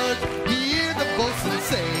aboard, hear the boatswain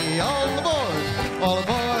say, all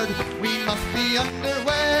aboard, we must be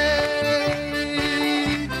underway.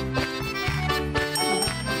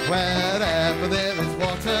 Wherever there is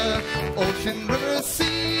water, ocean, river,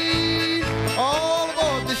 sea, all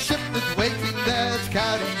aboard the ship that's waiting there to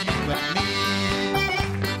carry you and me.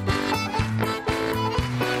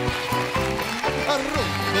 A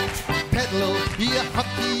rowboat, pedal, you have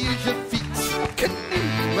to use your feet.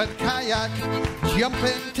 Canoe and kayak, jump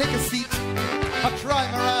in, take a seat. A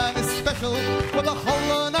trimaran is special with a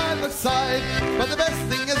hull on either side, but the best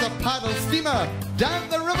thing is a paddle steamer down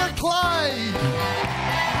the River Clyde.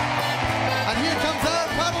 And here comes our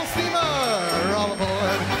paddle steamer.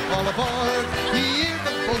 All aboard, hear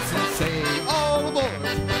the boatswain say,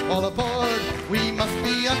 all aboard, we must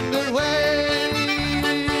be underway.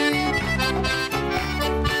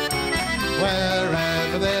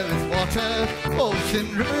 Wherever there is water, ocean,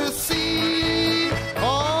 river, sea,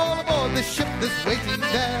 all aboard the ship that's waiting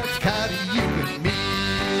there to carry you and me.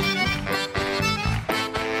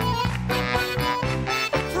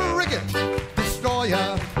 Frigate,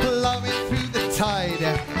 destroyer, plowing through the tide.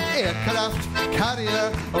 Aircraft,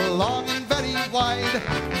 carrier, long and very wide.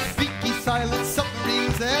 Freaky silent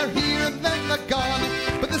submarines, they're here and then they're gone.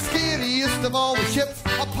 But the scariest of all the ships,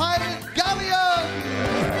 a pirate galleon.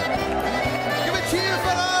 Give a cheer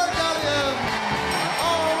for our galleon.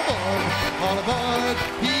 All aboard,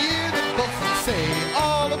 hear the boatswain say,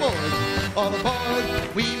 all aboard,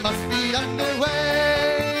 we must be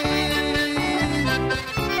underway.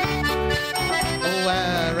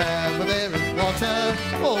 Wherever there is water,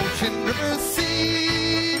 ocean, river,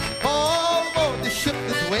 sea, all aboard the ship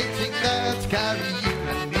that's waiting there to carry you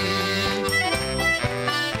and me.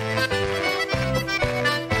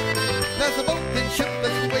 There's a boat and ship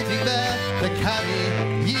that's waiting there to carry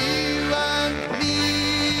you and me.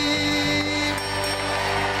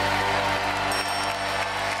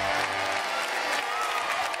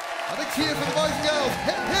 A big cheer for the boys and girls.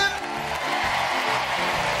 Hip, hip.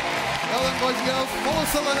 Well then, boys and girls, follow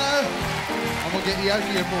Scylla now, and we'll get you out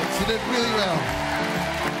of your boats. You did really well.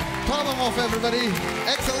 Palm them off, everybody.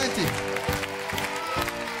 Excellente.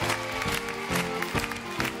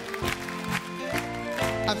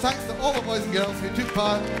 And thanks to all the boys and girls who took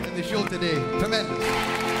part in the show today. Tremendous.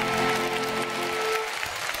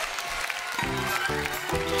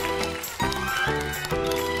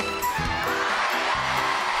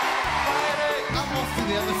 I'm off to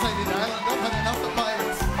the other side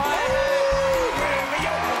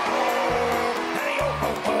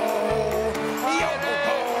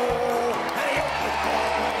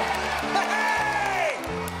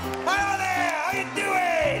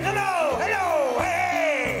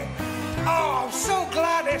so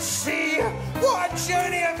glad to see you. What a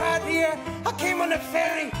journey I've had here. I came on the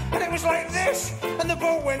ferry, and it was like this, and the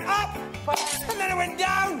boat went up, and then it went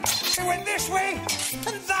down. It went this way,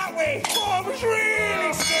 and that way. Oh, it was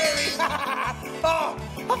really scary. Oh,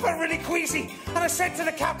 I felt really queasy, and I said to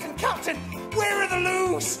the captain, Captain, where are the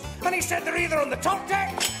loos? And he said they're either on the top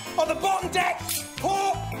deck, or the bottom deck,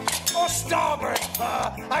 port, or starboard.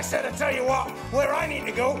 I said, I tell you what, where I need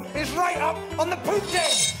to go is right up on the poop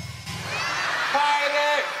deck.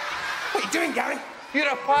 Pirate! What are you doing, Gary? You're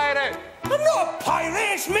a pirate! I'm not a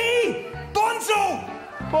pirate, it's me! Bonzo!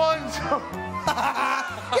 Bonzo!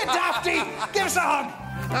 You dafty! Give us a hug!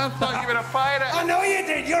 I thought you were a pirate! I know you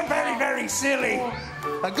did, you're very, very silly.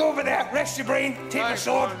 Go over there, rest your brain, take the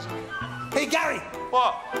sword. Hey, Gary.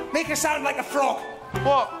 What? Make a sound like a frog.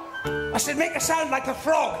 What? I said make a sound like a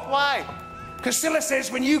frog. Why? Because Scylla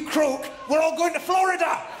says when you croak, we're all going to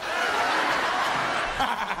Florida.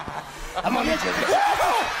 I'm on the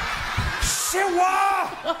Siwa!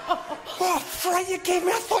 Oh, fright you gave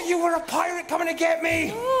me. I thought you were a pirate coming to get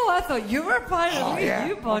me. Oh, I thought you were a pirate. Oh, yeah.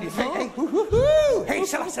 You, What do you think? Hey, Bonzo. woo-hoo-hoo. Hey,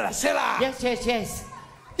 Scylla. Yes, yes, yes.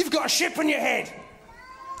 You've got a ship on your head.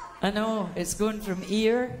 I know, it's going from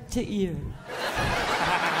ear to ear.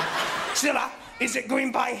 Scylla, is it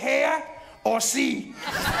going by hair or sea?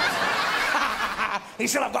 Hey,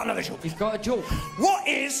 Scylla, I've got another joke. He's got a joke. What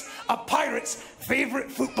is a pirate's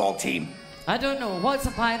favourite football team? I don't know. What's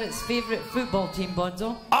a pirate's favourite football team,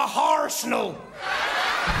 Bonzo? A Arsenal.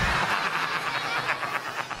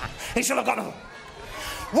 Hey, Scylla, I've got another.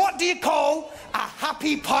 What do you call a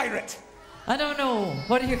happy pirate? I don't know.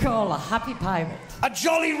 What do you call a happy pirate? A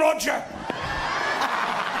Jolly Roger.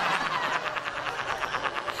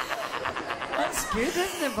 That's good,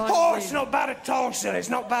 isn't it, Bonzo? Oh, it's not bad at all, Scylla. It's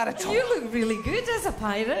not bad at all. You look really good as a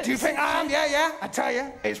pirate. Do you think I am? Yeah. I tell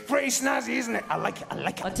you, it's pretty snazzy, isn't it? I like it.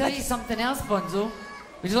 I'll tell you something else, Bonzo.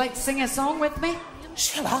 Would you like to sing a song with me?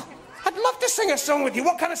 Scylla, I'd love to sing a song with you.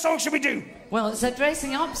 What kind of song should we do? Well, it's a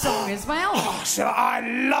dressing up song as well. Oh, Scylla, I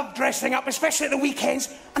love dressing up, especially at the weekends.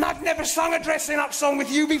 And I've never sung a dressing up song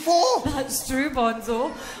with you before. That's true,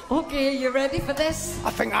 Bonzo. Okay, you ready for this?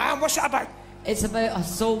 I think I am. What's it about? It's about a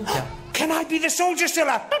soldier. Can I be the soldier,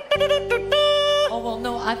 Scylla? Oh, well,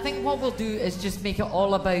 no, I think what we'll do is just make it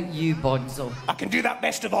all about you, Bonzo. I can do that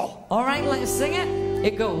best of all. All right, let's sing it.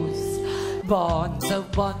 It goes, Bonzo,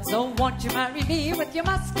 Bonzo, won't you marry me with your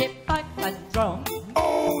musket, pipe and drum?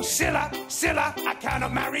 Oh, Scylla, I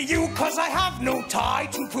cannot marry you 'cause I have no tie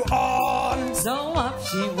to put on. So up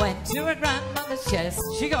she went to her grandmother's chest.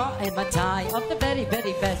 She got him a tie of the very,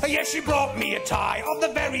 very best. Yes, she brought me a tie of the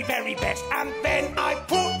very, very best, and then I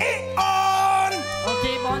put it on.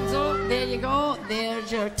 Okay, Bonzo, there you go.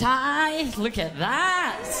 There's your tie. Look at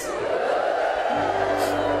that.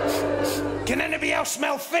 Can anybody else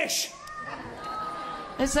smell fish?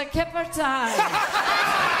 It's a kipper tie.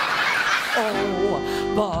 Oh,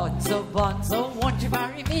 Bonzo, Bonzo, won't you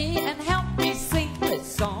marry me and help me sing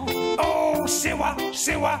this song? Oh, Siwa,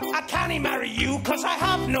 I can't marry you 'cause I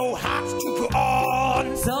have no hat to put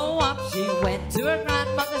on. So up she went to her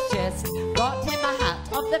grandmother's chest, got him a hat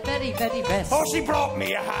of the very, very best. Oh, she brought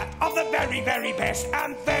me a hat of the very, very best,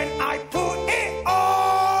 and then I put it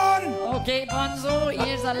on. Okay, Bonzo,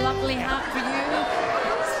 here's a lovely hat for you.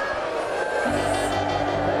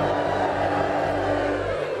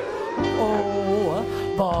 Oh,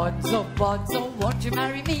 Bonzo, Bonzo, won't you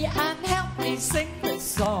marry me and help me sing this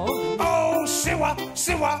song? Oh, Siwa,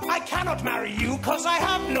 I cannot marry you 'cause I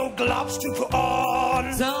have no gloves to put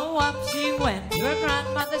on. So up she went to her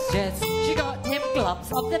grandmother's chest. She got him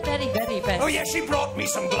gloves of the very, very best. Oh, yes, she brought me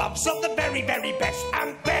some gloves of the very, very best,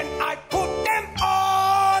 and then I put them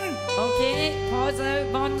on. Okay, pause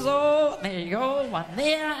out, Bonzo. There you go, one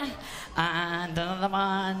there, and another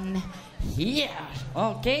one here.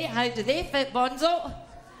 Okay, how do they fit, Bonzo?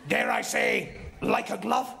 Dare I say, like a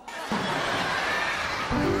glove?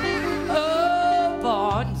 Oh,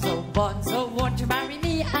 Bonzo, Bonzo, won't you marry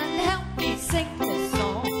me and help me sing this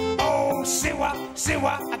song? Oh,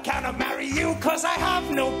 Siwa, I cannot marry you 'cause I have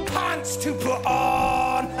no pants to put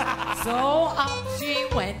on. So up she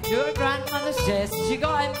went to her grandmother's chest. She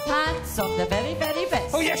got him pants of the very, very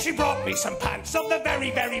best. Oh, yes, she brought me some pants of the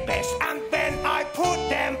very, very best, and then I put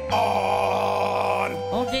them on.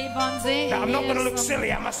 Okay, Bonzi. Now, I'm not going to look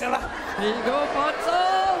silly, am I, Scylla? Here you go, Bonzo.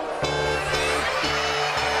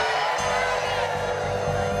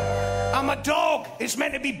 I'm a dog. It's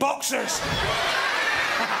meant to be boxers.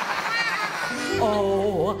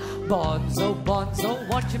 Oh, Bonzo, Bonzo,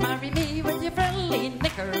 won't you marry me with your frilly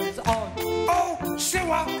knickers on? Oh,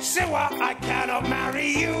 Siwa, I cannot marry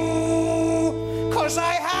you 'cause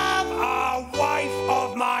I have a wife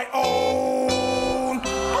of my own.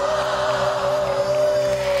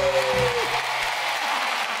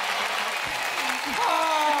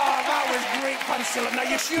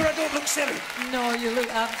 sure I don't look silly? No, you look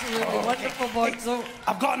absolutely wonderful, Bonzo.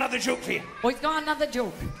 I've got another joke for you. Oh, he's got another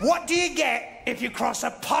joke. What do you get if you cross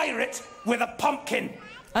a pirate with a pumpkin?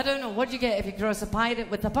 I don't know. What do you get if you cross a pirate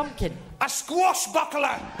with a pumpkin? A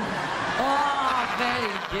squashbuckler. Oh,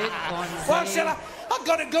 very good, Bonzo. Well, Sheila, I've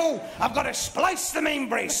got to go. I've got to splice the main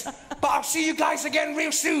brace. But I'll see you guys again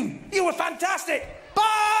real soon. You were fantastic.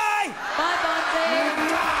 Bye! Bye, Bonzo.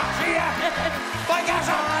 See ya. Bye,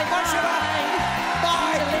 Gaza. Bye, Sheila.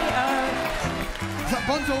 Bye. See you later. Is that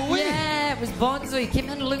Bonzo away? Yeah, it was Bonzo. He came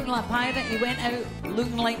in looking like a pirate. He went out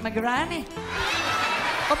looking like my granny.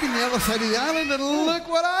 Up in the other side of the island, and look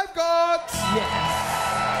what I've got!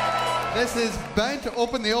 Yes. This is bound to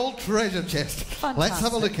open the old treasure chest. Fantastic. Let's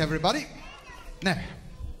have a look, everybody. Now,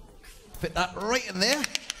 fit that right in there,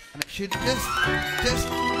 and it should just.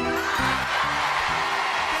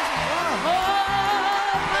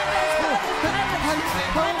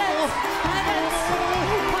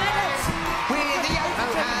 With a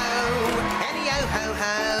yo-ho-ho, and a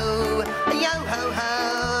yo-ho-ho, a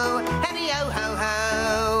yo-ho-ho, and a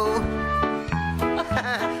yo-ho-ho.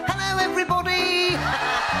 Hello, everybody.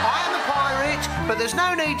 I am a pirate, but there's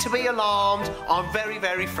no need to be alarmed. I'm very,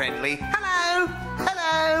 very friendly. Hello,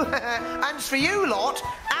 hello. And for you lot,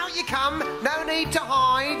 out you come. No need to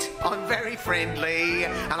hide. I'm very friendly,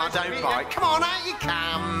 and I don't bite. Come on, out you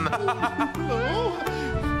come.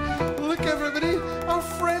 Oh, look, everybody, a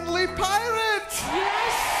friendly pirate!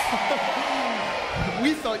 Yes.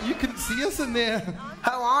 We thought you couldn't see us in there.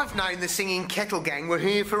 Oh, I've known the singing Kettle gang were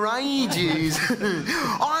here for ages.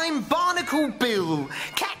 I'm Barnacle Bill,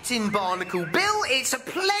 Captain Barnacle Bill. It's a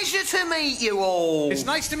pleasure to meet you all. It's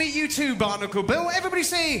nice to meet you too, Barnacle Bill. Everybody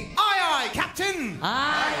say, aye, aye, Captain.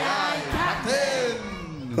 Aye,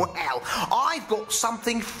 Captain. Well, I've got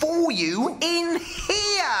something for you in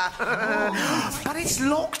here. But it's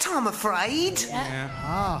locked, I'm afraid.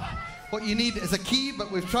 What you need is a key, but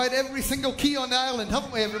we've tried every single key on the island,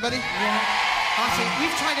 haven't we, everybody? I say,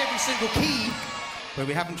 we've tried every single key, but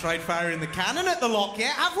we haven't tried firing the cannon at the lock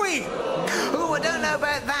yet, have we? Oh, I don't know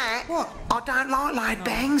about that. What? I don't like loud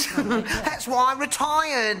bangs. That's why I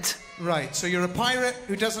retired. Right, so you're a pirate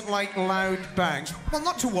who doesn't like loud bangs. Well,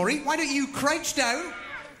 not to worry. Why don't you crouch down,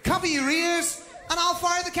 cover your ears, and I'll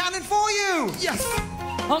fire the cannon for you. Yes!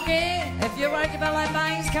 Okay, if you're worried about like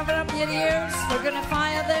bangs, cover up your ears. We're gonna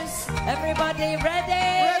fire this. Everybody ready?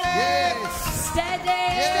 Yes! Steady.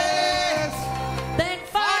 Yes! Then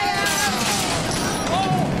fire.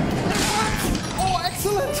 Oh,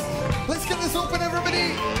 excellent! Let's get this open,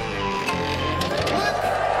 everybody! Look!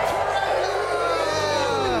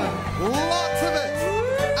 Lots of it!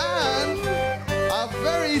 And a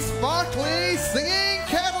very sparkly singing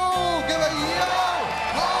kettle! Give a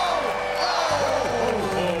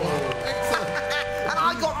And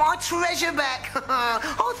I got my treasure back.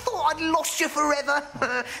 I thought I'd lost you forever.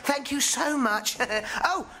 Thank you so much.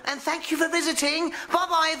 Oh, and thank you for visiting.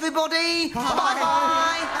 Bye-bye, everybody.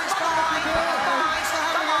 Bye-bye. Thanks, Barnacle Bill. Thanks for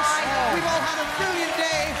having us. We've all had a brilliant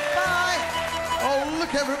day. Bye. Oh,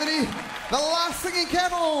 look, everybody! The last singing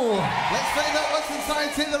kettle! Let's find out what's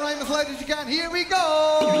inside. Say the rhyme as loud as you can. Here we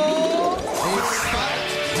go! It's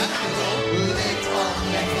sparked and little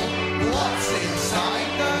kettle. What's inside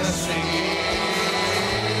the singing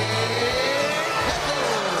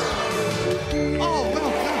kettle? Oh,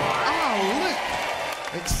 well done. Oh, look!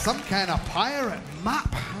 It's some kind of pirate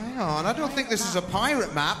map. Hang on, I don't think this is a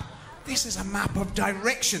pirate map. This is a map of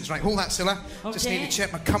directions. Right, hold that, Scylla. Just Okay. need to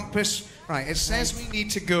check my compass. Right, it says we need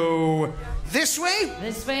to go this way,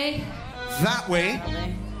 This way. that way,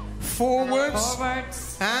 forwards,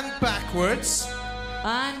 Forwards. and backwards.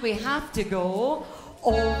 And we have to go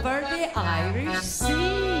over the Irish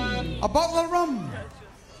Sea. A bottle of rum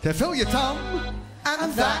to fill your tum.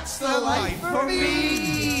 And that's the life for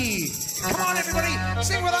me. Come on, everybody,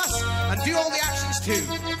 sing with us and do all the actions too.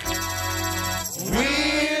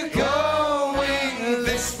 We're going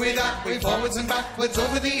this way, that way, forwards and backwards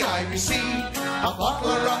over the Irish Sea. A bottle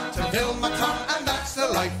of rum to fill my tum, and that's the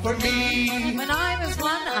life for me. When I was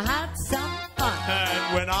one, I had some fun.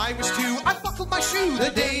 And when I was two, I buckled my shoe the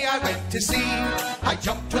day I went to sea. I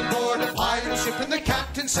jumped aboard a pirate ship and the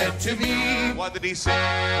captain said to me, What did he say?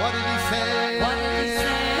 What did he say? What did he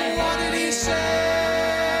say? what did he say?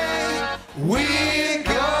 We're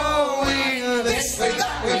going this way,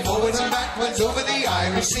 that way, forwards and backwards over the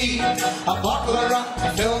Irish Sea. A bottle of rum to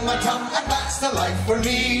fill my tum, and that's the life for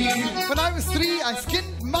me. When I was 3, I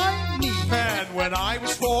skinned my knee. And when I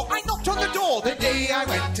was 4, I knocked on the door the day I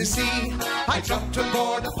went to sea. I jumped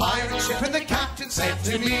aboard a pirate ship and the captain said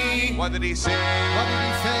to me, What did he say? What did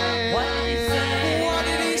he say? What did he say? what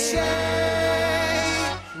did he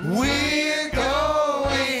say? We're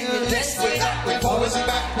going and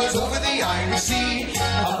backwards over the Irish Sea.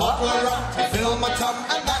 A bottle of rum to fill my tum,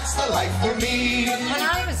 and that's the life for me. When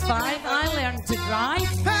I was 5, I learned to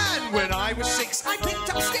drive. And when I was 6, I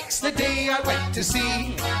picked up sticks. The day I went to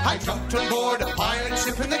sea, I jumped on board a pirate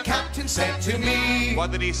ship, and the captain said to me,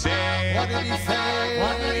 What did he say? What did he say?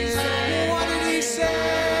 What did he say? What did he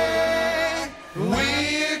say?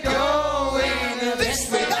 We're going this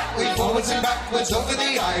way, that way, forwards and backwards over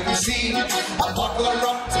the Irish Sea. A bottle of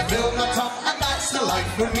rum to fill my tum, and that's the life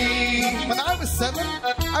for me. When I was 7,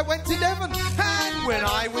 I went to Devon. And when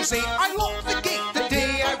I was 8, I locked the gate. The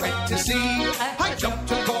day I went to sea, I jumped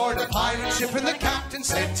on board a pirate ship, and the captain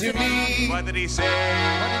said to me, What did he say?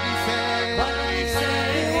 What did he say? What did he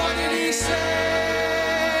say? What did he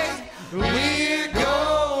say? We're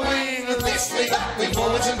going this way, that way,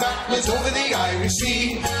 forwards and backwards over the Irish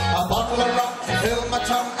Sea. A bottle of rum to fill my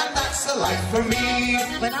tum, and that's the life for me.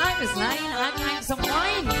 When I was 9, I drank some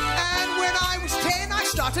wine. And when I was 10, I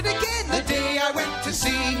started again. The day I went to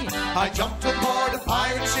sea, I jumped on board a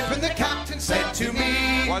pirate ship, and the captain said to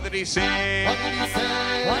me, What did he say? What did he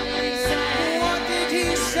say? What did he say? What did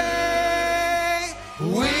he say?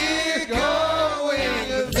 We're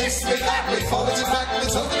going this way, that way, forwards and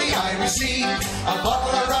backwards over the Irish Sea. A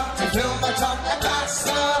bottle of rum to fill my tum, and that's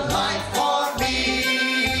the life for me.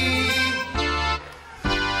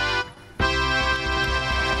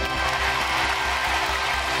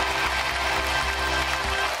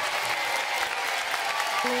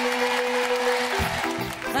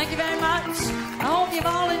 Thank you very much. I hope you've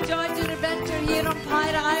all enjoyed your adventure here on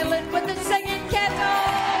Pirate Island with the Singing Kettle.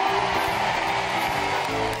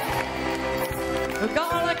 We've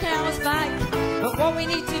got all our cows back, but what we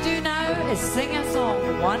need to do now is sing a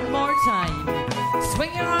song one more time.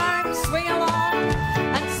 Swing your arms, swing along,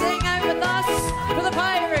 and sing out with us for the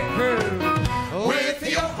Pirate Crew. With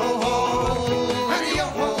the yo-ho-ho, and the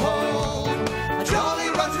yo-ho-ho, a jolly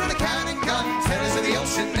run through the cannon gun, terrors of the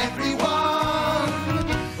ocean, everyone.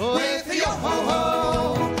 With the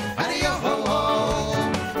yo-ho-ho, and the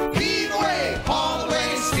yo-ho-ho, heave away, haul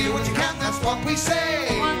away, steal what you can, that's what we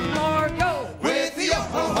say. One more go. With the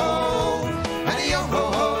yo-ho-ho, and the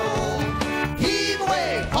yo-ho-ho, heave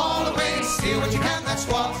away, haul away, steal what you can, that's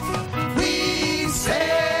what we say.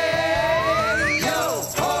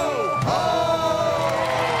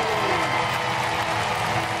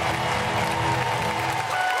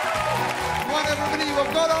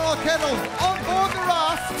 We've got all our kettles on board the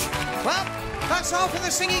raft. Well, that's all for the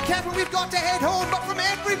Singing Kettle. We've got to head home, but from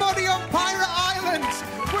everybody on Pirate Island,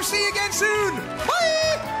 we'll see you again soon.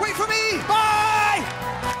 Bye! Wait for me! Bye!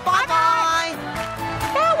 Bye-bye!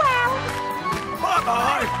 Farewell.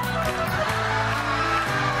 Bye-bye.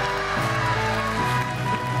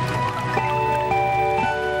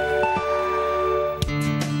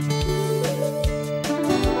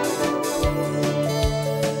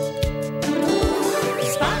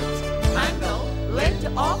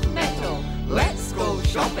 Of metal, let's go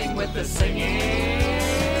shopping with the Singing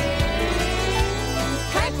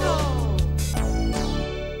Kettle.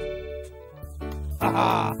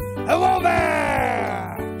 Ha! Hello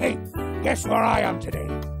there! Hey, guess where I am today?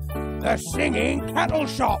 The Singing Kettle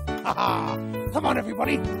Shop! Ha! Come on,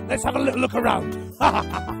 everybody, let's have a little look around.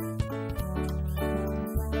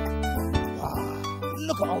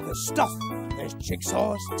 Look at all this stuff. There's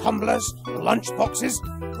jigsaws, tumblers, lunch boxes,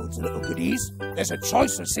 loads of little goodies. There's a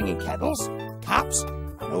choice of singing kettles, caps,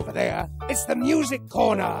 and over there, it's the music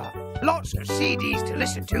corner. Lots of CDs to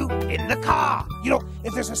listen to in the car. You know,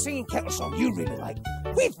 if there's a singing kettle song you really like,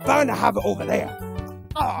 we've bound to have it over there.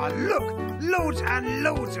 Oh, look, loads and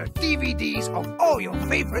loads of DVDs of all your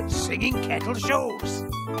favourite singing kettle shows.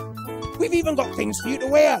 We've even got things for you to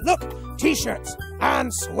wear. Look, t-shirts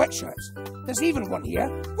and sweatshirts. There's even one here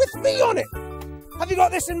with me on it. Have you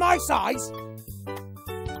got this in my size?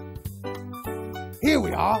 Here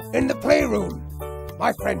we are in the playroom.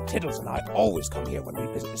 My friend Tiddles and I always come here when we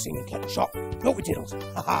visit the Singing Kettle shop. Don't we, Tiddles?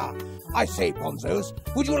 Haha. I say, Bonzos,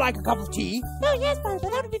 would you like a cup of tea? No, yes,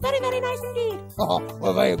 Bonzo, that would be very, very nice indeed. Oh,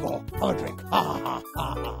 well, there you go. Have a drink. Ha ha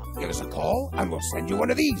ha ha. Give us a call and we'll send you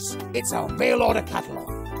one of these. It's our mail order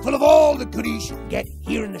catalogue, full of all the goodies you can get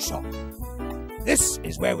here in the shop. This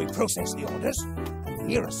is where we process the orders, and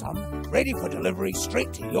here are some ready for delivery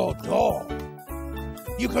straight to your door.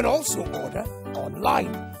 You can also order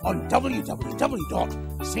online on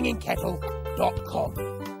www.singingkettle.com.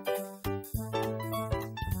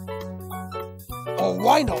 Or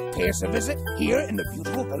why not pay us a visit here in the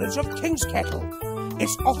beautiful village of King's Kettle?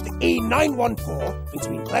 It's off the A914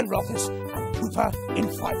 between Glenrothes and Cooper in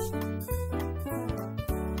Fife.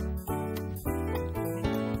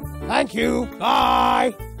 Thank you.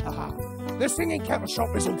 Bye. The Singing Kettle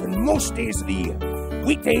shop is open most days of the year.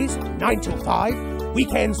 Weekdays, 9 till 5.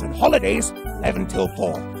 Weekends and holidays, 11 till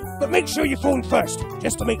 4. But make sure you phone first,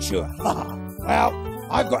 just to make sure. Well,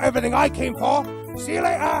 I've got everything I came for. See you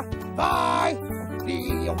later. Bye.